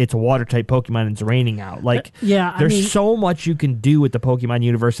because it's a water-type Pokemon and it's raining out. Like, there's so much you can do with the Pokemon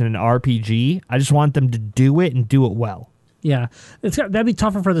universe in an RPG. I just want them to do it and do it well. Yeah, that'd be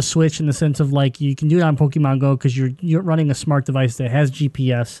tougher for the Switch in the sense of like you can do it on Pokemon Go because you're running a smart device that has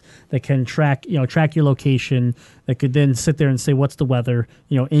GPS that can track your location, that could then sit there and say what's the weather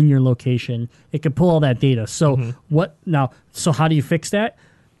in your location. It could pull all that data. So So how do you fix that?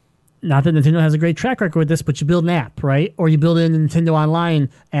 Not that Nintendo has a great track record with this, but you build an app, right? Or you build a Nintendo Online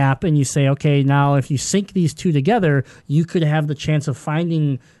app and you say, okay, now if you sync these two together, you could have the chance of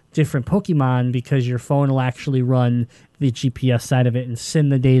finding different Pokemon because your phone will actually run the GPS side of it and send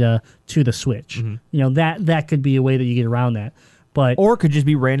the data to the Switch. Mm-hmm. That could be a way that you get around that. Or it could just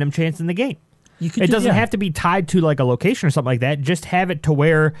be random chance in the game. It doesn't have to be tied to like a location or something like that. Just have it to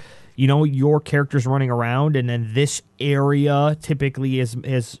where, your character's running around and then this area typically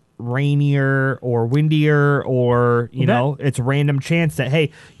is rainier or windier or, it's a random chance that,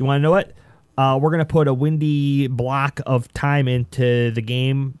 hey, you want to know what? We're going to put a windy block of time into the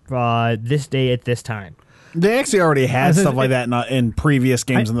game this day at this time. They actually already had stuff like that in previous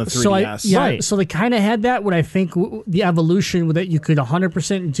games on the 3DS. Right. So they kind of had that. What I think the evolution that you could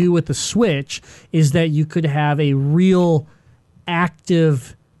 100% do with the Switch is that you could have a real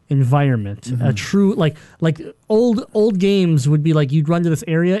active environment, a true like old games would be like you'd run to this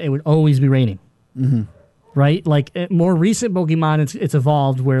area, it would always be raining. Mm-hmm. Right, like more recent Pokemon, it's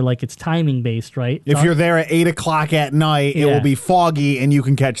evolved where like it's timing based, right? If you're there at 8:00 at night, it will be foggy and you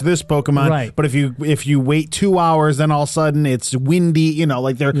can catch this Pokemon. Right. But if you wait 2 hours, then all of a sudden it's windy.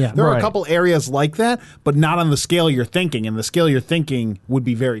 Like there are a couple areas like that, but not on the scale you're thinking. And the scale you're thinking would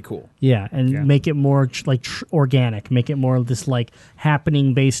be very cool. Yeah, and make it more organic, make it more of this like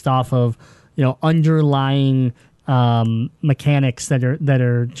happening based off of underlying mechanics that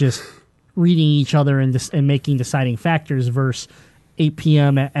are just reading each other and making deciding factors versus 8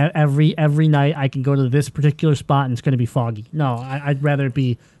 p.m. every night I can go to this particular spot and it's going to be foggy. No, I'd rather it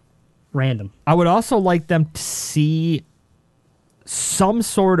be random. I would also like them to see some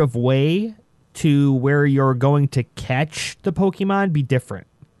sort of way to where you're going to catch the Pokemon be different.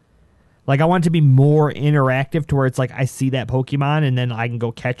 Like, I want it to be more interactive to where it's like I see that Pokemon and then I can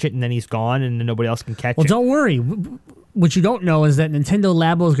go catch it and then he's gone and then nobody else can catch it. Well, don't worry. what you don't know is that Nintendo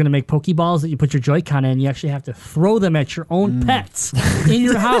Labo is going to make Pokeballs that you put your Joy-Con in. You actually have to throw them at your own pets in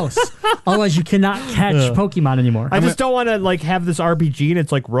your house. Otherwise, you cannot catch Pokemon anymore. I just don't want to like have this RPG and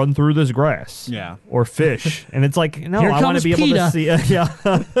it's like run through this grass. Yeah. Or fish. And it's like, no, Here I want to comes be able to PETA. see.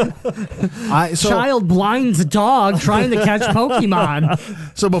 Yeah. Child blinds dog trying to catch Pokemon.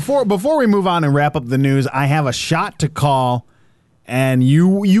 So before we move on and wrap up the news, I have a shot to call, and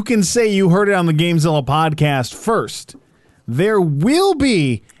you can say you heard it on the Gamezilla podcast first. There will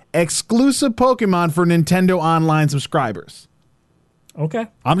be exclusive Pokemon for Nintendo Online subscribers. Okay.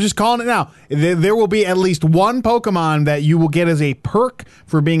 I'm just calling it now. There will be at least one Pokemon that you will get as a perk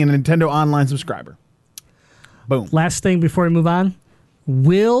for being a Nintendo Online subscriber. Boom. Last thing before we move on.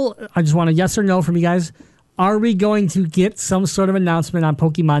 I just want a yes or no from you guys. Are we going to get some sort of announcement on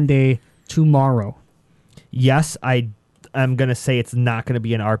Pokemon Day tomorrow? Yes, I'm going to say it's not going to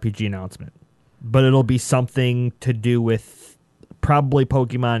be an RPG announcement, but it'll be something to do with probably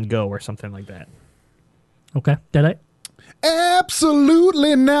Pokemon Go or something like that. Okay. Did I?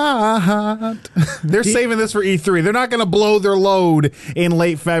 Absolutely not. They're saving this for E3. They're not going to blow their load in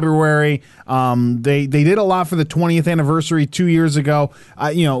late February. They did a lot for the 20th anniversary 2 years ago.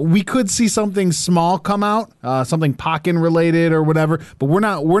 We could see something small come out, something Pokken related or whatever, but we're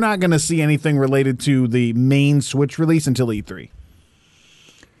not going to see anything related to the main Switch release until E3.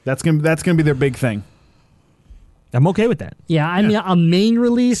 That's gonna be their big thing. I'm okay with that. Yeah, I mean, a main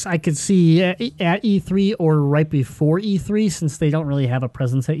release I could see at E3 or right before E3 since they don't really have a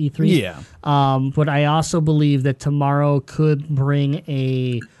presence at E3. Yeah. But I also believe that tomorrow could bring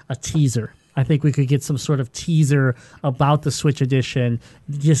a teaser. I think we could get some sort of teaser about the Switch edition.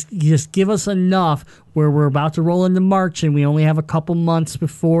 Just give us enough where we're about to roll into March and we only have a couple months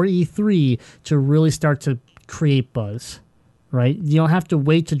before E3 to really start to create buzz. Right? You don't have to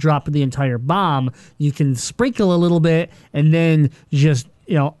wait to drop the entire bomb. You can sprinkle a little bit and then just,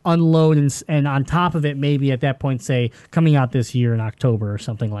 unload and on top of it, maybe at that point say coming out this year in October or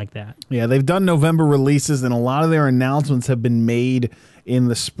something like that. Yeah, they've done November releases and a lot of their announcements have been made in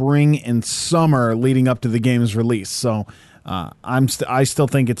the spring and summer leading up to the game's release. So I still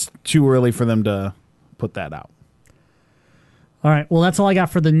think it's too early for them to put that out. All right. Well, that's all I got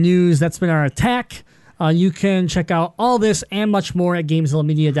for the news. That's been our attack. You can check out all this and much more at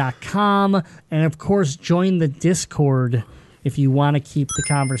GamezillaMedia.com. And, of course, join the Discord if you want to keep the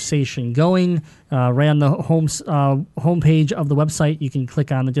conversation going. Right on the homepage of the website, you can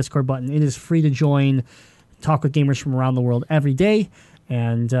click on the Discord button. It is free to join. Talk with gamers from around the world every day.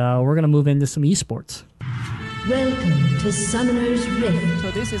 And we're going to move into some esports. Welcome to Summoner's Rift. So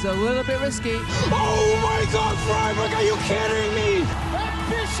this is a little bit risky. Oh my God, Freiburg, are you kidding me?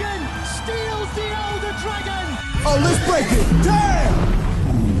 Ambition steals the Elder Dragon! Oh, let's break it! Damn!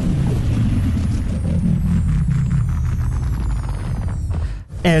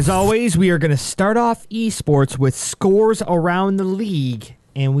 As always, we are going to start off esports with scores around the league,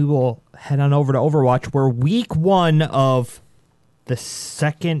 and we will head on over to Overwatch, where week one of the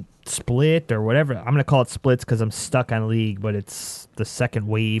second split or whatever. I'm going to call it splits because I'm stuck on league, but it's the second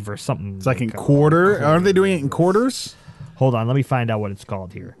wave or something. Second quarter. Aren't they doing it in quarters? Hold on, let me find out what it's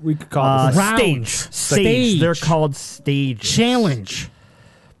called here. We could call it Rounds. Stage. They're called stages. Challenge.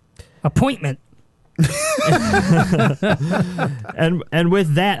 Appointment. And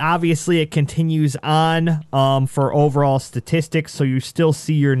with that, obviously, it continues on for overall statistics. So you still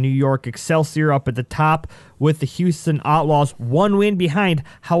see your New York Excelsior up at the top with the Houston Outlaws 1 win behind.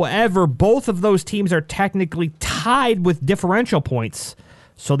 However, both of those teams are technically tied with differential points.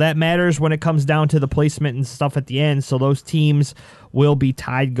 So that matters when it comes down to the placement and stuff at the end. So those teams will be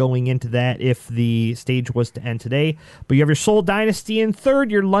tied going into that if the stage was to end today. But you have your Seoul Dynasty in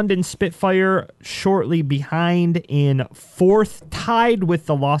third, your London Spitfire shortly behind in fourth, tied with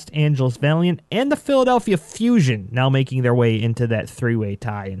the Los Angeles Valiant and the Philadelphia Fusion, now making their way into that three-way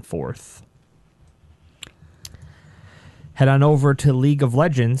tie in fourth. Head on over to League of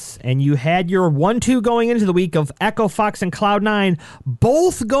Legends, and you had your 1-2 going into the week of Echo Fox and Cloud9,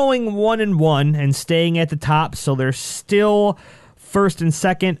 both going 1-1 and staying at the top, so they're still first and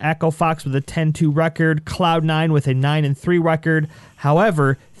second. Echo Fox with a 10-2 record, Cloud9 with a 9-3 record.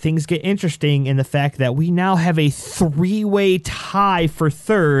 However, things get interesting in the fact that we now have a three-way tie for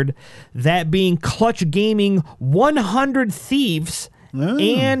third, that being Clutch Gaming, 100 Thieves,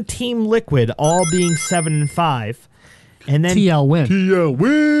 and Team Liquid, all being 7-5. And then TL win. TL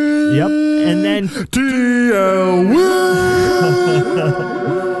win. Yep. And then TL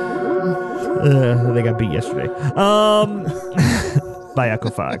win. They got beat yesterday. By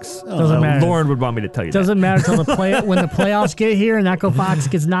Echo Fox. Doesn't matter. Lauren would want me to tell you Doesn't matter till when the playoffs get here and Echo Fox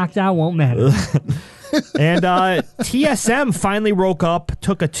gets knocked out, won't matter. And TSM finally woke up,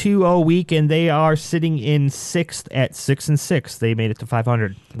 took a 2-0 week, and they are sitting in 6th at 6-6. They made it to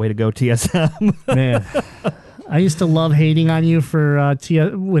 500. Way to go, TSM. Man, I used to love hating on you for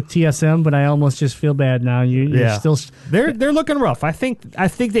with TSM, but I almost just feel bad now. You're still they're looking rough. I think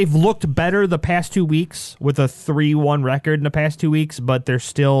they've looked better the past 2 weeks with a 3-1 record in the past 2 weeks, but they're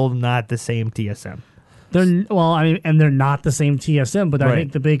still not the same TSM. They're not the same TSM, but I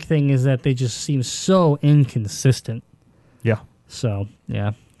think the big thing is that they just seem so inconsistent. Yeah. So,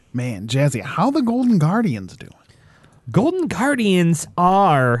 yeah. Man, Jazzy, how the Golden Guardians doing? Golden Guardians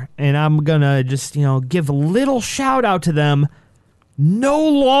are, and I'm going to just, give a little shout out to them, no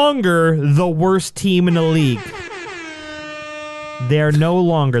longer the worst team in the league. They are no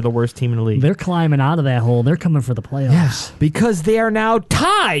longer the worst team in the league. They're climbing out of that hole. They're coming for the playoffs. Yes, because they are now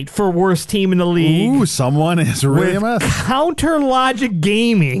tied for worst team in the league. Ooh, someone is really with messed. Counter Logic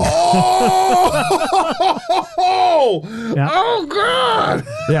Gaming. Oh! Yeah. Oh, God!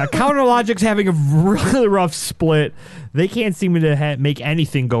 Yeah, Counter Logic's having a really rough split. They can't seem to make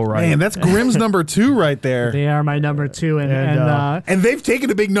anything go right. Man, that's Grimm's number 2 right there. They are my number 2. And they've taken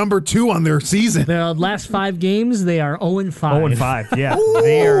a big number 2 on their season. The last 5 games, they are 0-5. 0-5, yeah.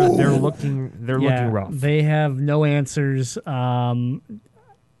 They're looking rough. They have no answers.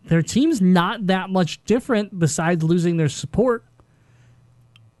 Their team's not that much different besides losing their support.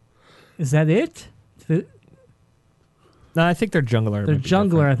 Is that it? No, I think their jungler. Their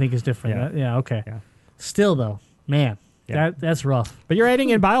jungler, I think, is different. Yeah, okay. Yeah. Still, though, man, that's rough. But you're adding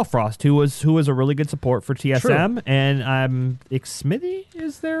in Biofrost, who was a really good support for TSM, True. and Smithy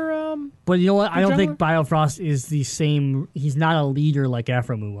is there. But you know what? I don't jungler? think Biofrost is the same. He's not a leader like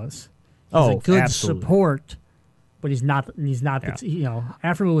Aphromoo was. He's a good absolutely. support, but he's not.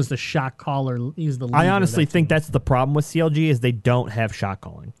 Aphromoo was the shot caller. He was the leader. I honestly of that think team. that's the problem with CLG is they don't have shot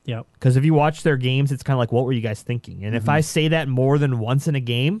calling. Yep. Because if you watch their games, it's kind of like, what were you guys thinking? And if I say that more than once in a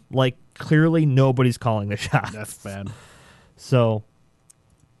game, like clearly nobody's calling the shots. That's bad. So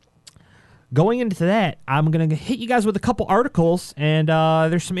going into that, I'm going to hit you guys with a couple articles, and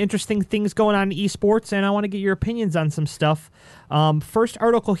there's some interesting things going on in esports, and I want to get your opinions on some stuff. First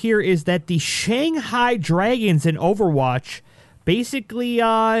article here is that the Shanghai Dragons in Overwatch basically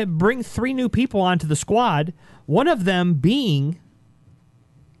bring 3 new people onto the squad, one of them being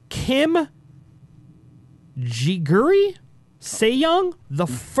Kim Jiguri Sejong, the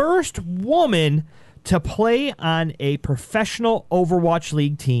first woman to play on a professional Overwatch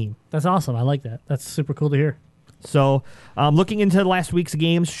League team. That's awesome. I like that. That's super cool to hear. So, looking into last week's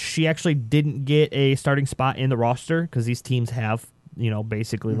games, she actually didn't get a starting spot in the roster because these teams have,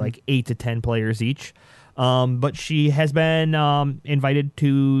 basically like 8 to 10 players each. But she has been invited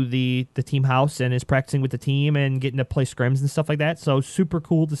to the team house and is practicing with the team and getting to play scrims and stuff like that. So, super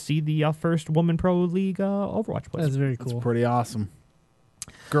cool to see the first woman pro league Overwatch player. That's very cool. That's pretty awesome.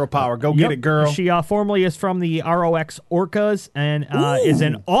 Girl power. Go get it, girl. She formerly is from the ROX Orcas and is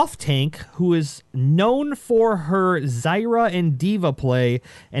an off-tank who is known for her Zyra and Diva play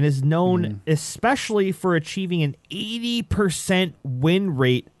and is known especially for achieving an 80% win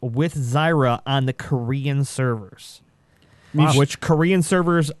rate with Zyra on the Korean servers. Wow. Which Korean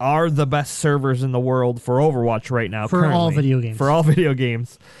servers are the best servers in the world for Overwatch right now. For all video games. For all video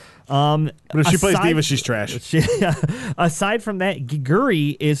games. But if she plays Diva, she's trash. Aside from that,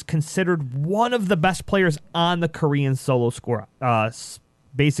 Giguri is considered one of the best players on the Korean solo squad,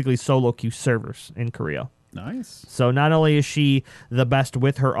 basically solo queue servers in Korea. Nice. So not only is she the best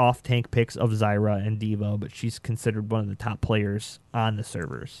with her off-tank picks of Zyra and Devo, but she's considered one of the top players on the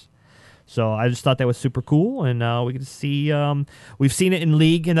servers. So I just thought that was super cool, and we get to see. We've seen it in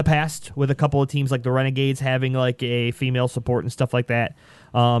League in the past with a couple of teams like the Renegades having like a female support and stuff like that.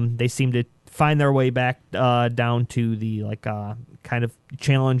 They seem to find their way back down to the kind of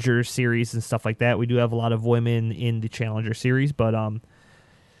Challenger series and stuff like that. We do have a lot of women in the Challenger series, but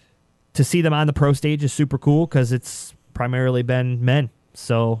to see them on the pro stage is super cool because it's primarily been men.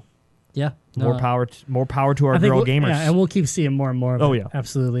 So yeah, more power to our girl gamers. Yeah, and we'll keep seeing more and more of it. Yeah,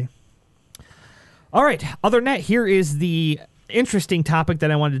 absolutely. All right. Other than that, here is the interesting topic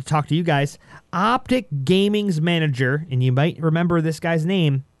that I wanted to talk to you guys. Optic Gaming's manager, and you might remember this guy's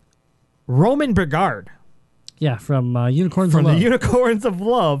name, Roman Brigard. Yeah, from Unicorns of Love. From the Unicorns of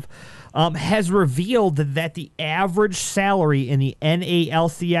Love, has revealed that the average salary in the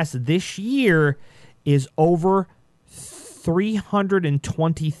NALCS this year is over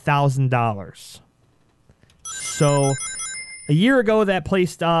 $320,000. So a year ago, that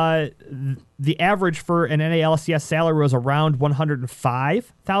placed the average for an NALCS salary was around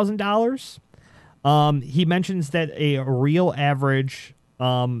 $105,000. He mentions that a real average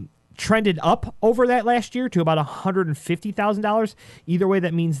trended up over that last year to about $150,000. Either way,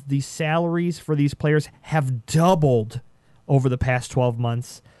 that means the salaries for these players have doubled over the past 12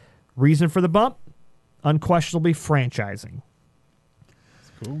 months. Reason for the bump? Unquestionably franchising.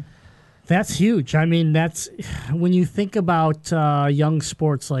 Cool. That's huge. I mean, that's when you think about young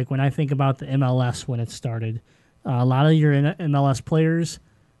sports, like when I think about the MLS when it started, a lot of your MLS players,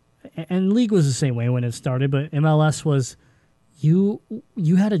 and league was the same way when it started, but MLS was you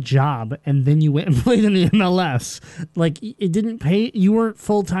had a job and then you went and played in the MLS. Like, it didn't pay. You weren't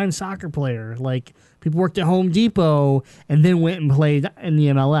full-time soccer player. Like, people worked at Home Depot and then went and played in the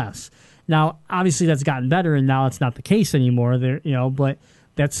MLS. Now, obviously that's gotten better and now it's not the case anymore. But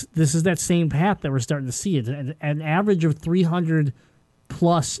this is that same path that we're starting to see. An average of 300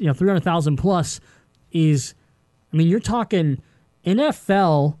 plus, 300,000 plus is, I mean, you're talking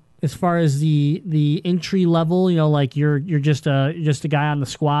NFL as far as the entry level. Like you're just a guy on the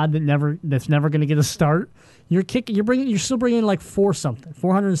squad that's never going to get a start. You're still bringing like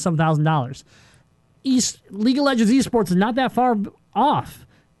 $400 and some $1,000. League of Legends esports is not that far off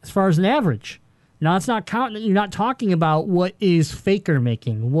as far as an average. Now, it's not counting. You're not talking about what is Faker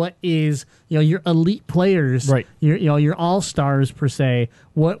making. What is your elite players, right? Your all stars per se.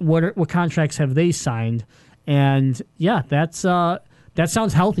 What contracts have they signed? And yeah, that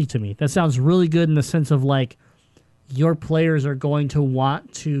sounds healthy to me. That sounds really good in the sense of like your players are going to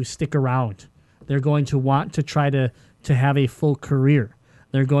want to stick around. They're going to want to try to have a full career.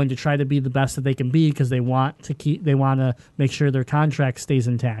 They're going to try to be the best that they can be because they want to make sure their contract stays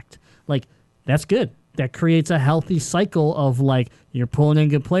intact. Like, that's good. That creates a healthy cycle of like you're pulling in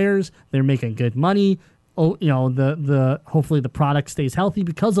good players, they're making good money. The hopefully the product stays healthy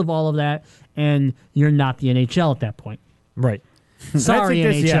because of all of that, and you're not the NHL at that point. Right. Sorry,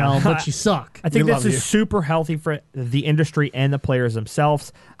 NHL, but you suck. I think this is super healthy for the industry and the players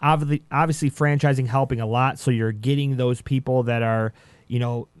themselves. Obviously, franchising helping a lot, so you're getting those people that are,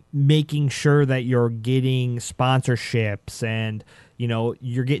 making sure that you're getting sponsorships and,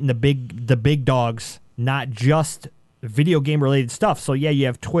 you're getting the big dogs, not just video game related stuff. So yeah, you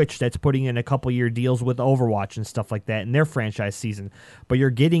have Twitch that's putting in a couple year deals with Overwatch and stuff like that in their franchise season. But you're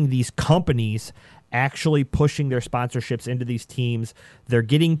getting these companies actually pushing their sponsorships into these teams. They're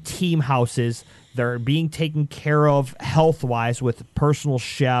getting team houses. They're being taken care of health-wise with personal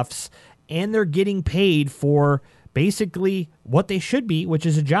chefs, and they're getting paid for basically what they should be, which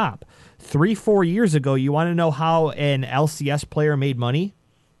is a job. 3-4 years ago, you want to know how an LCS player made money?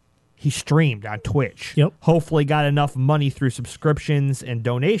 He streamed on Twitch. Yep. Hopefully got enough money through subscriptions and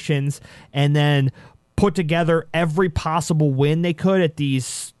donations, and then put together every possible win they could at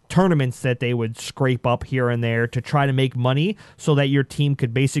these tournaments that they would scrape up here and there to try to make money so that your team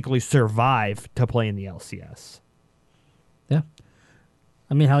could basically survive to play in the LCS. Yeah.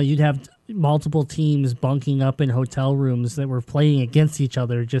 I mean, how you'd have multiple teams bunking up in hotel rooms that were playing against each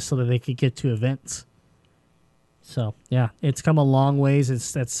other just so that they could get to events. So yeah, it's come a long ways.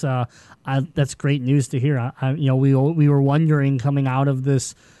 That's great news to hear. We were wondering coming out of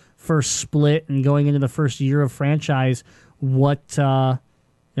this first split and going into the first year of franchise what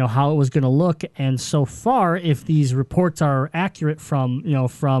how it was going to look. And so far, if these reports are accurate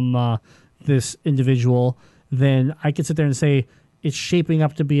from this individual, then I could sit there and say it's shaping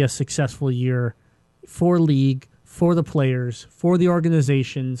up to be a successful year for League, for the players, for the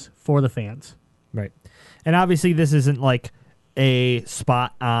organizations, for the fans. Right. And obviously this isn't like a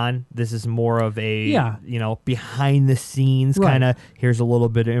spot on. This is more of a, behind the scenes kind of, here's a little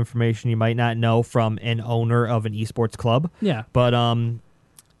bit of information you might not know from an owner of an esports club. Yeah. But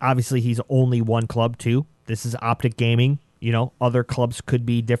obviously he's only one club too. This is Optic Gaming. Other clubs could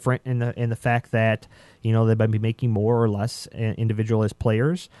be different in the fact that, they might be making more or less individual as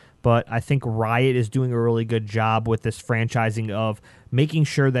players. But I think Riot is doing a really good job with this franchising of making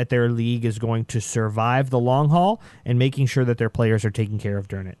sure that their league is going to survive the long haul and making sure that their players are taken care of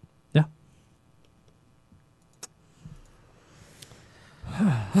during it. Yeah.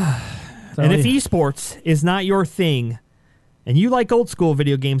 And if esports is not your thing and you like old school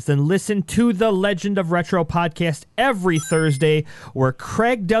video games, then listen to the Legend of Retro podcast every Thursday, where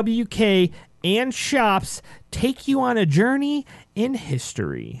Craig WK and Shops take you on a journey in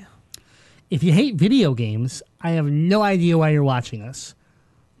history. If you hate video games, I have no idea why you're watching us.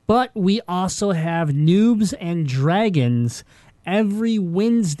 But we also have Noobs and Dragons. Every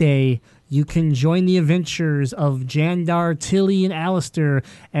Wednesday, you can join the adventures of Jandar, Tilly, and Alistair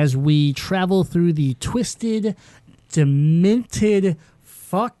as we travel through the twisted, demented,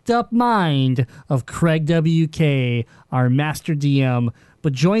 fucked up mind of Craig WK, our master DM.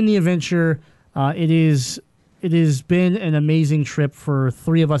 But join the adventure. It is it has been an amazing trip for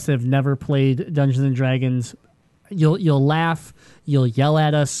three of us that have never played Dungeons and Dragons. You'll laugh, you'll yell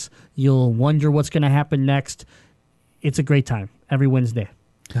at us, you'll wonder what's going to happen next. It's a great time every Wednesday.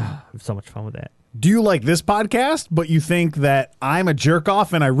 I have so much fun with that. Do you like this podcast, but you think that I'm a jerk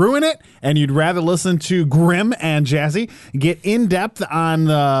off and I ruin it, and you'd rather listen to Grim and Jazzy get in depth on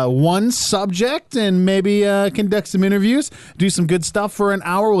one subject and maybe conduct some interviews, do some good stuff for an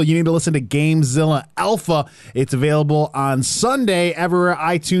hour? Well, you need to listen to Gamezilla Alpha. It's available on Sunday everywhere,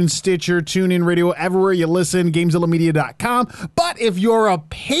 iTunes, Stitcher, TuneIn Radio, everywhere you listen, GameZillaMedia.com. But if you're a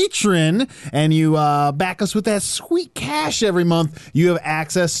patron and you back us with that sweet cash every month, you have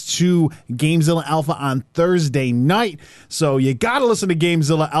access to Gamezilla Alpha on Thursday night. So you got to listen to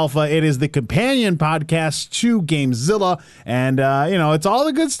Gamezilla Alpha. It is the companion podcast to Gamezilla. And, it's all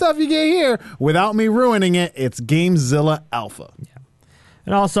the good stuff you get here without me ruining it. It's Gamezilla Alpha. Yeah.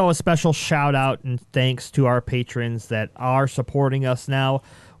 And also a special shout out and thanks to our patrons that are supporting us now.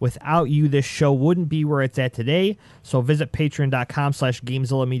 Without you, this show wouldn't be where it's at today. So visit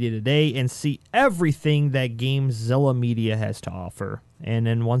patreon.com/Gamezilla Media today and see everything that Gamezilla Media has to offer. And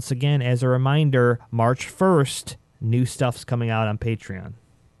then once again, as a reminder, March 1st, new stuff's coming out on Patreon.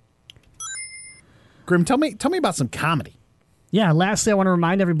 Grim, tell me about some comedy. Yeah, lastly, I want to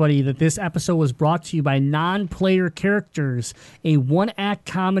remind everybody that this episode was brought to you by Non-Player Characters, a one-act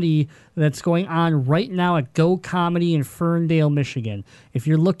comedy that's going on right now at Go Comedy in Ferndale, Michigan. If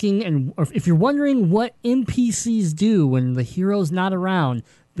you're looking or if you're wondering what NPCs do when the hero's not around,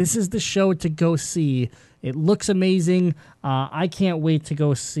 this is the show to go see. It looks amazing. I can't wait to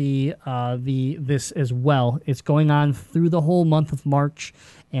go see this as well. It's going on through the whole month of March,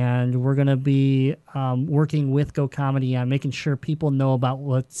 and we're going to be working with Go Comedy on making sure people know about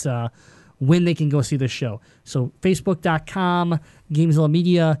when they can go see this show. So Facebook.com, Gamezilla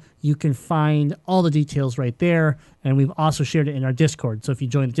Media, you can find all the details right there, and we've also shared it in our Discord. So if you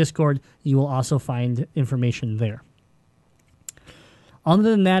join the Discord, you will also find information there. Other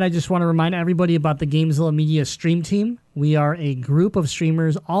than that, I just want to remind everybody about the Gamezilla Media stream team. We are a group of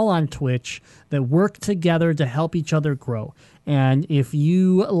streamers all on Twitch that work together to help each other grow. And if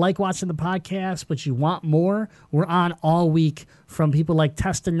you like watching the podcast, but you want more, we're on all week from people like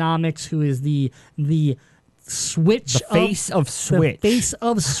Testonomics, who is the Switch, the face of Switch, the face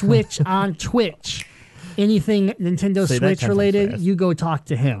of Switch on Twitch. Anything Nintendo Switch related, you go talk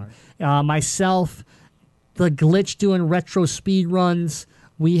to him. Myself, The Glitch doing retro speed runs.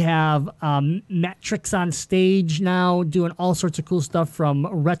 We have Metrics on stage now doing all sorts of cool stuff, from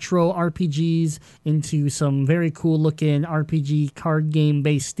retro RPGs into some very cool looking RPG card game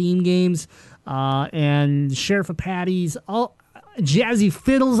based Steam games. And Sheriff of Patty's, Jazzy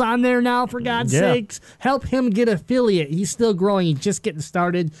Fiddle's on there now, for God's sakes. Help him get affiliate. He's still growing. He's just getting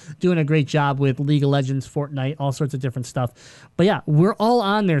started, doing a great job with League of Legends, Fortnite, all sorts of different stuff. But yeah, we're all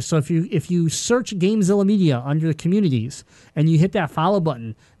on there. So if you search Gamezilla Media under the communities and you hit that follow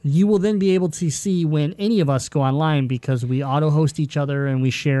button, you will then be able to see when any of us go online, because we auto-host each other and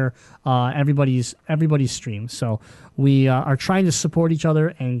we share everybody's streams. So we are trying to support each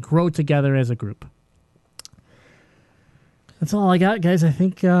other and grow together as a group. That's all I got, guys. I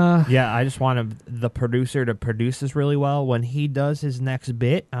think... Yeah, I just want the producer to produce this really well. When he does his next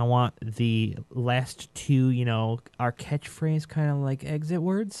bit, I want the last two, our catchphrase kind of like exit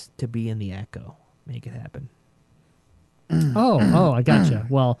words to be in the echo. Make it happen. I gotcha.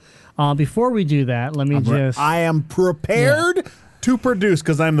 Well, before we do that, let me I am prepared to produce,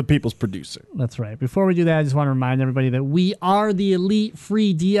 because I'm the people's producer. That's right. Before we do that, I just want to remind everybody that we are the Elite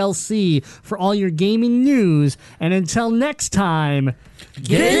Free DLC for all your gaming news. And until next time,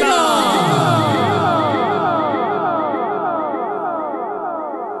 game on!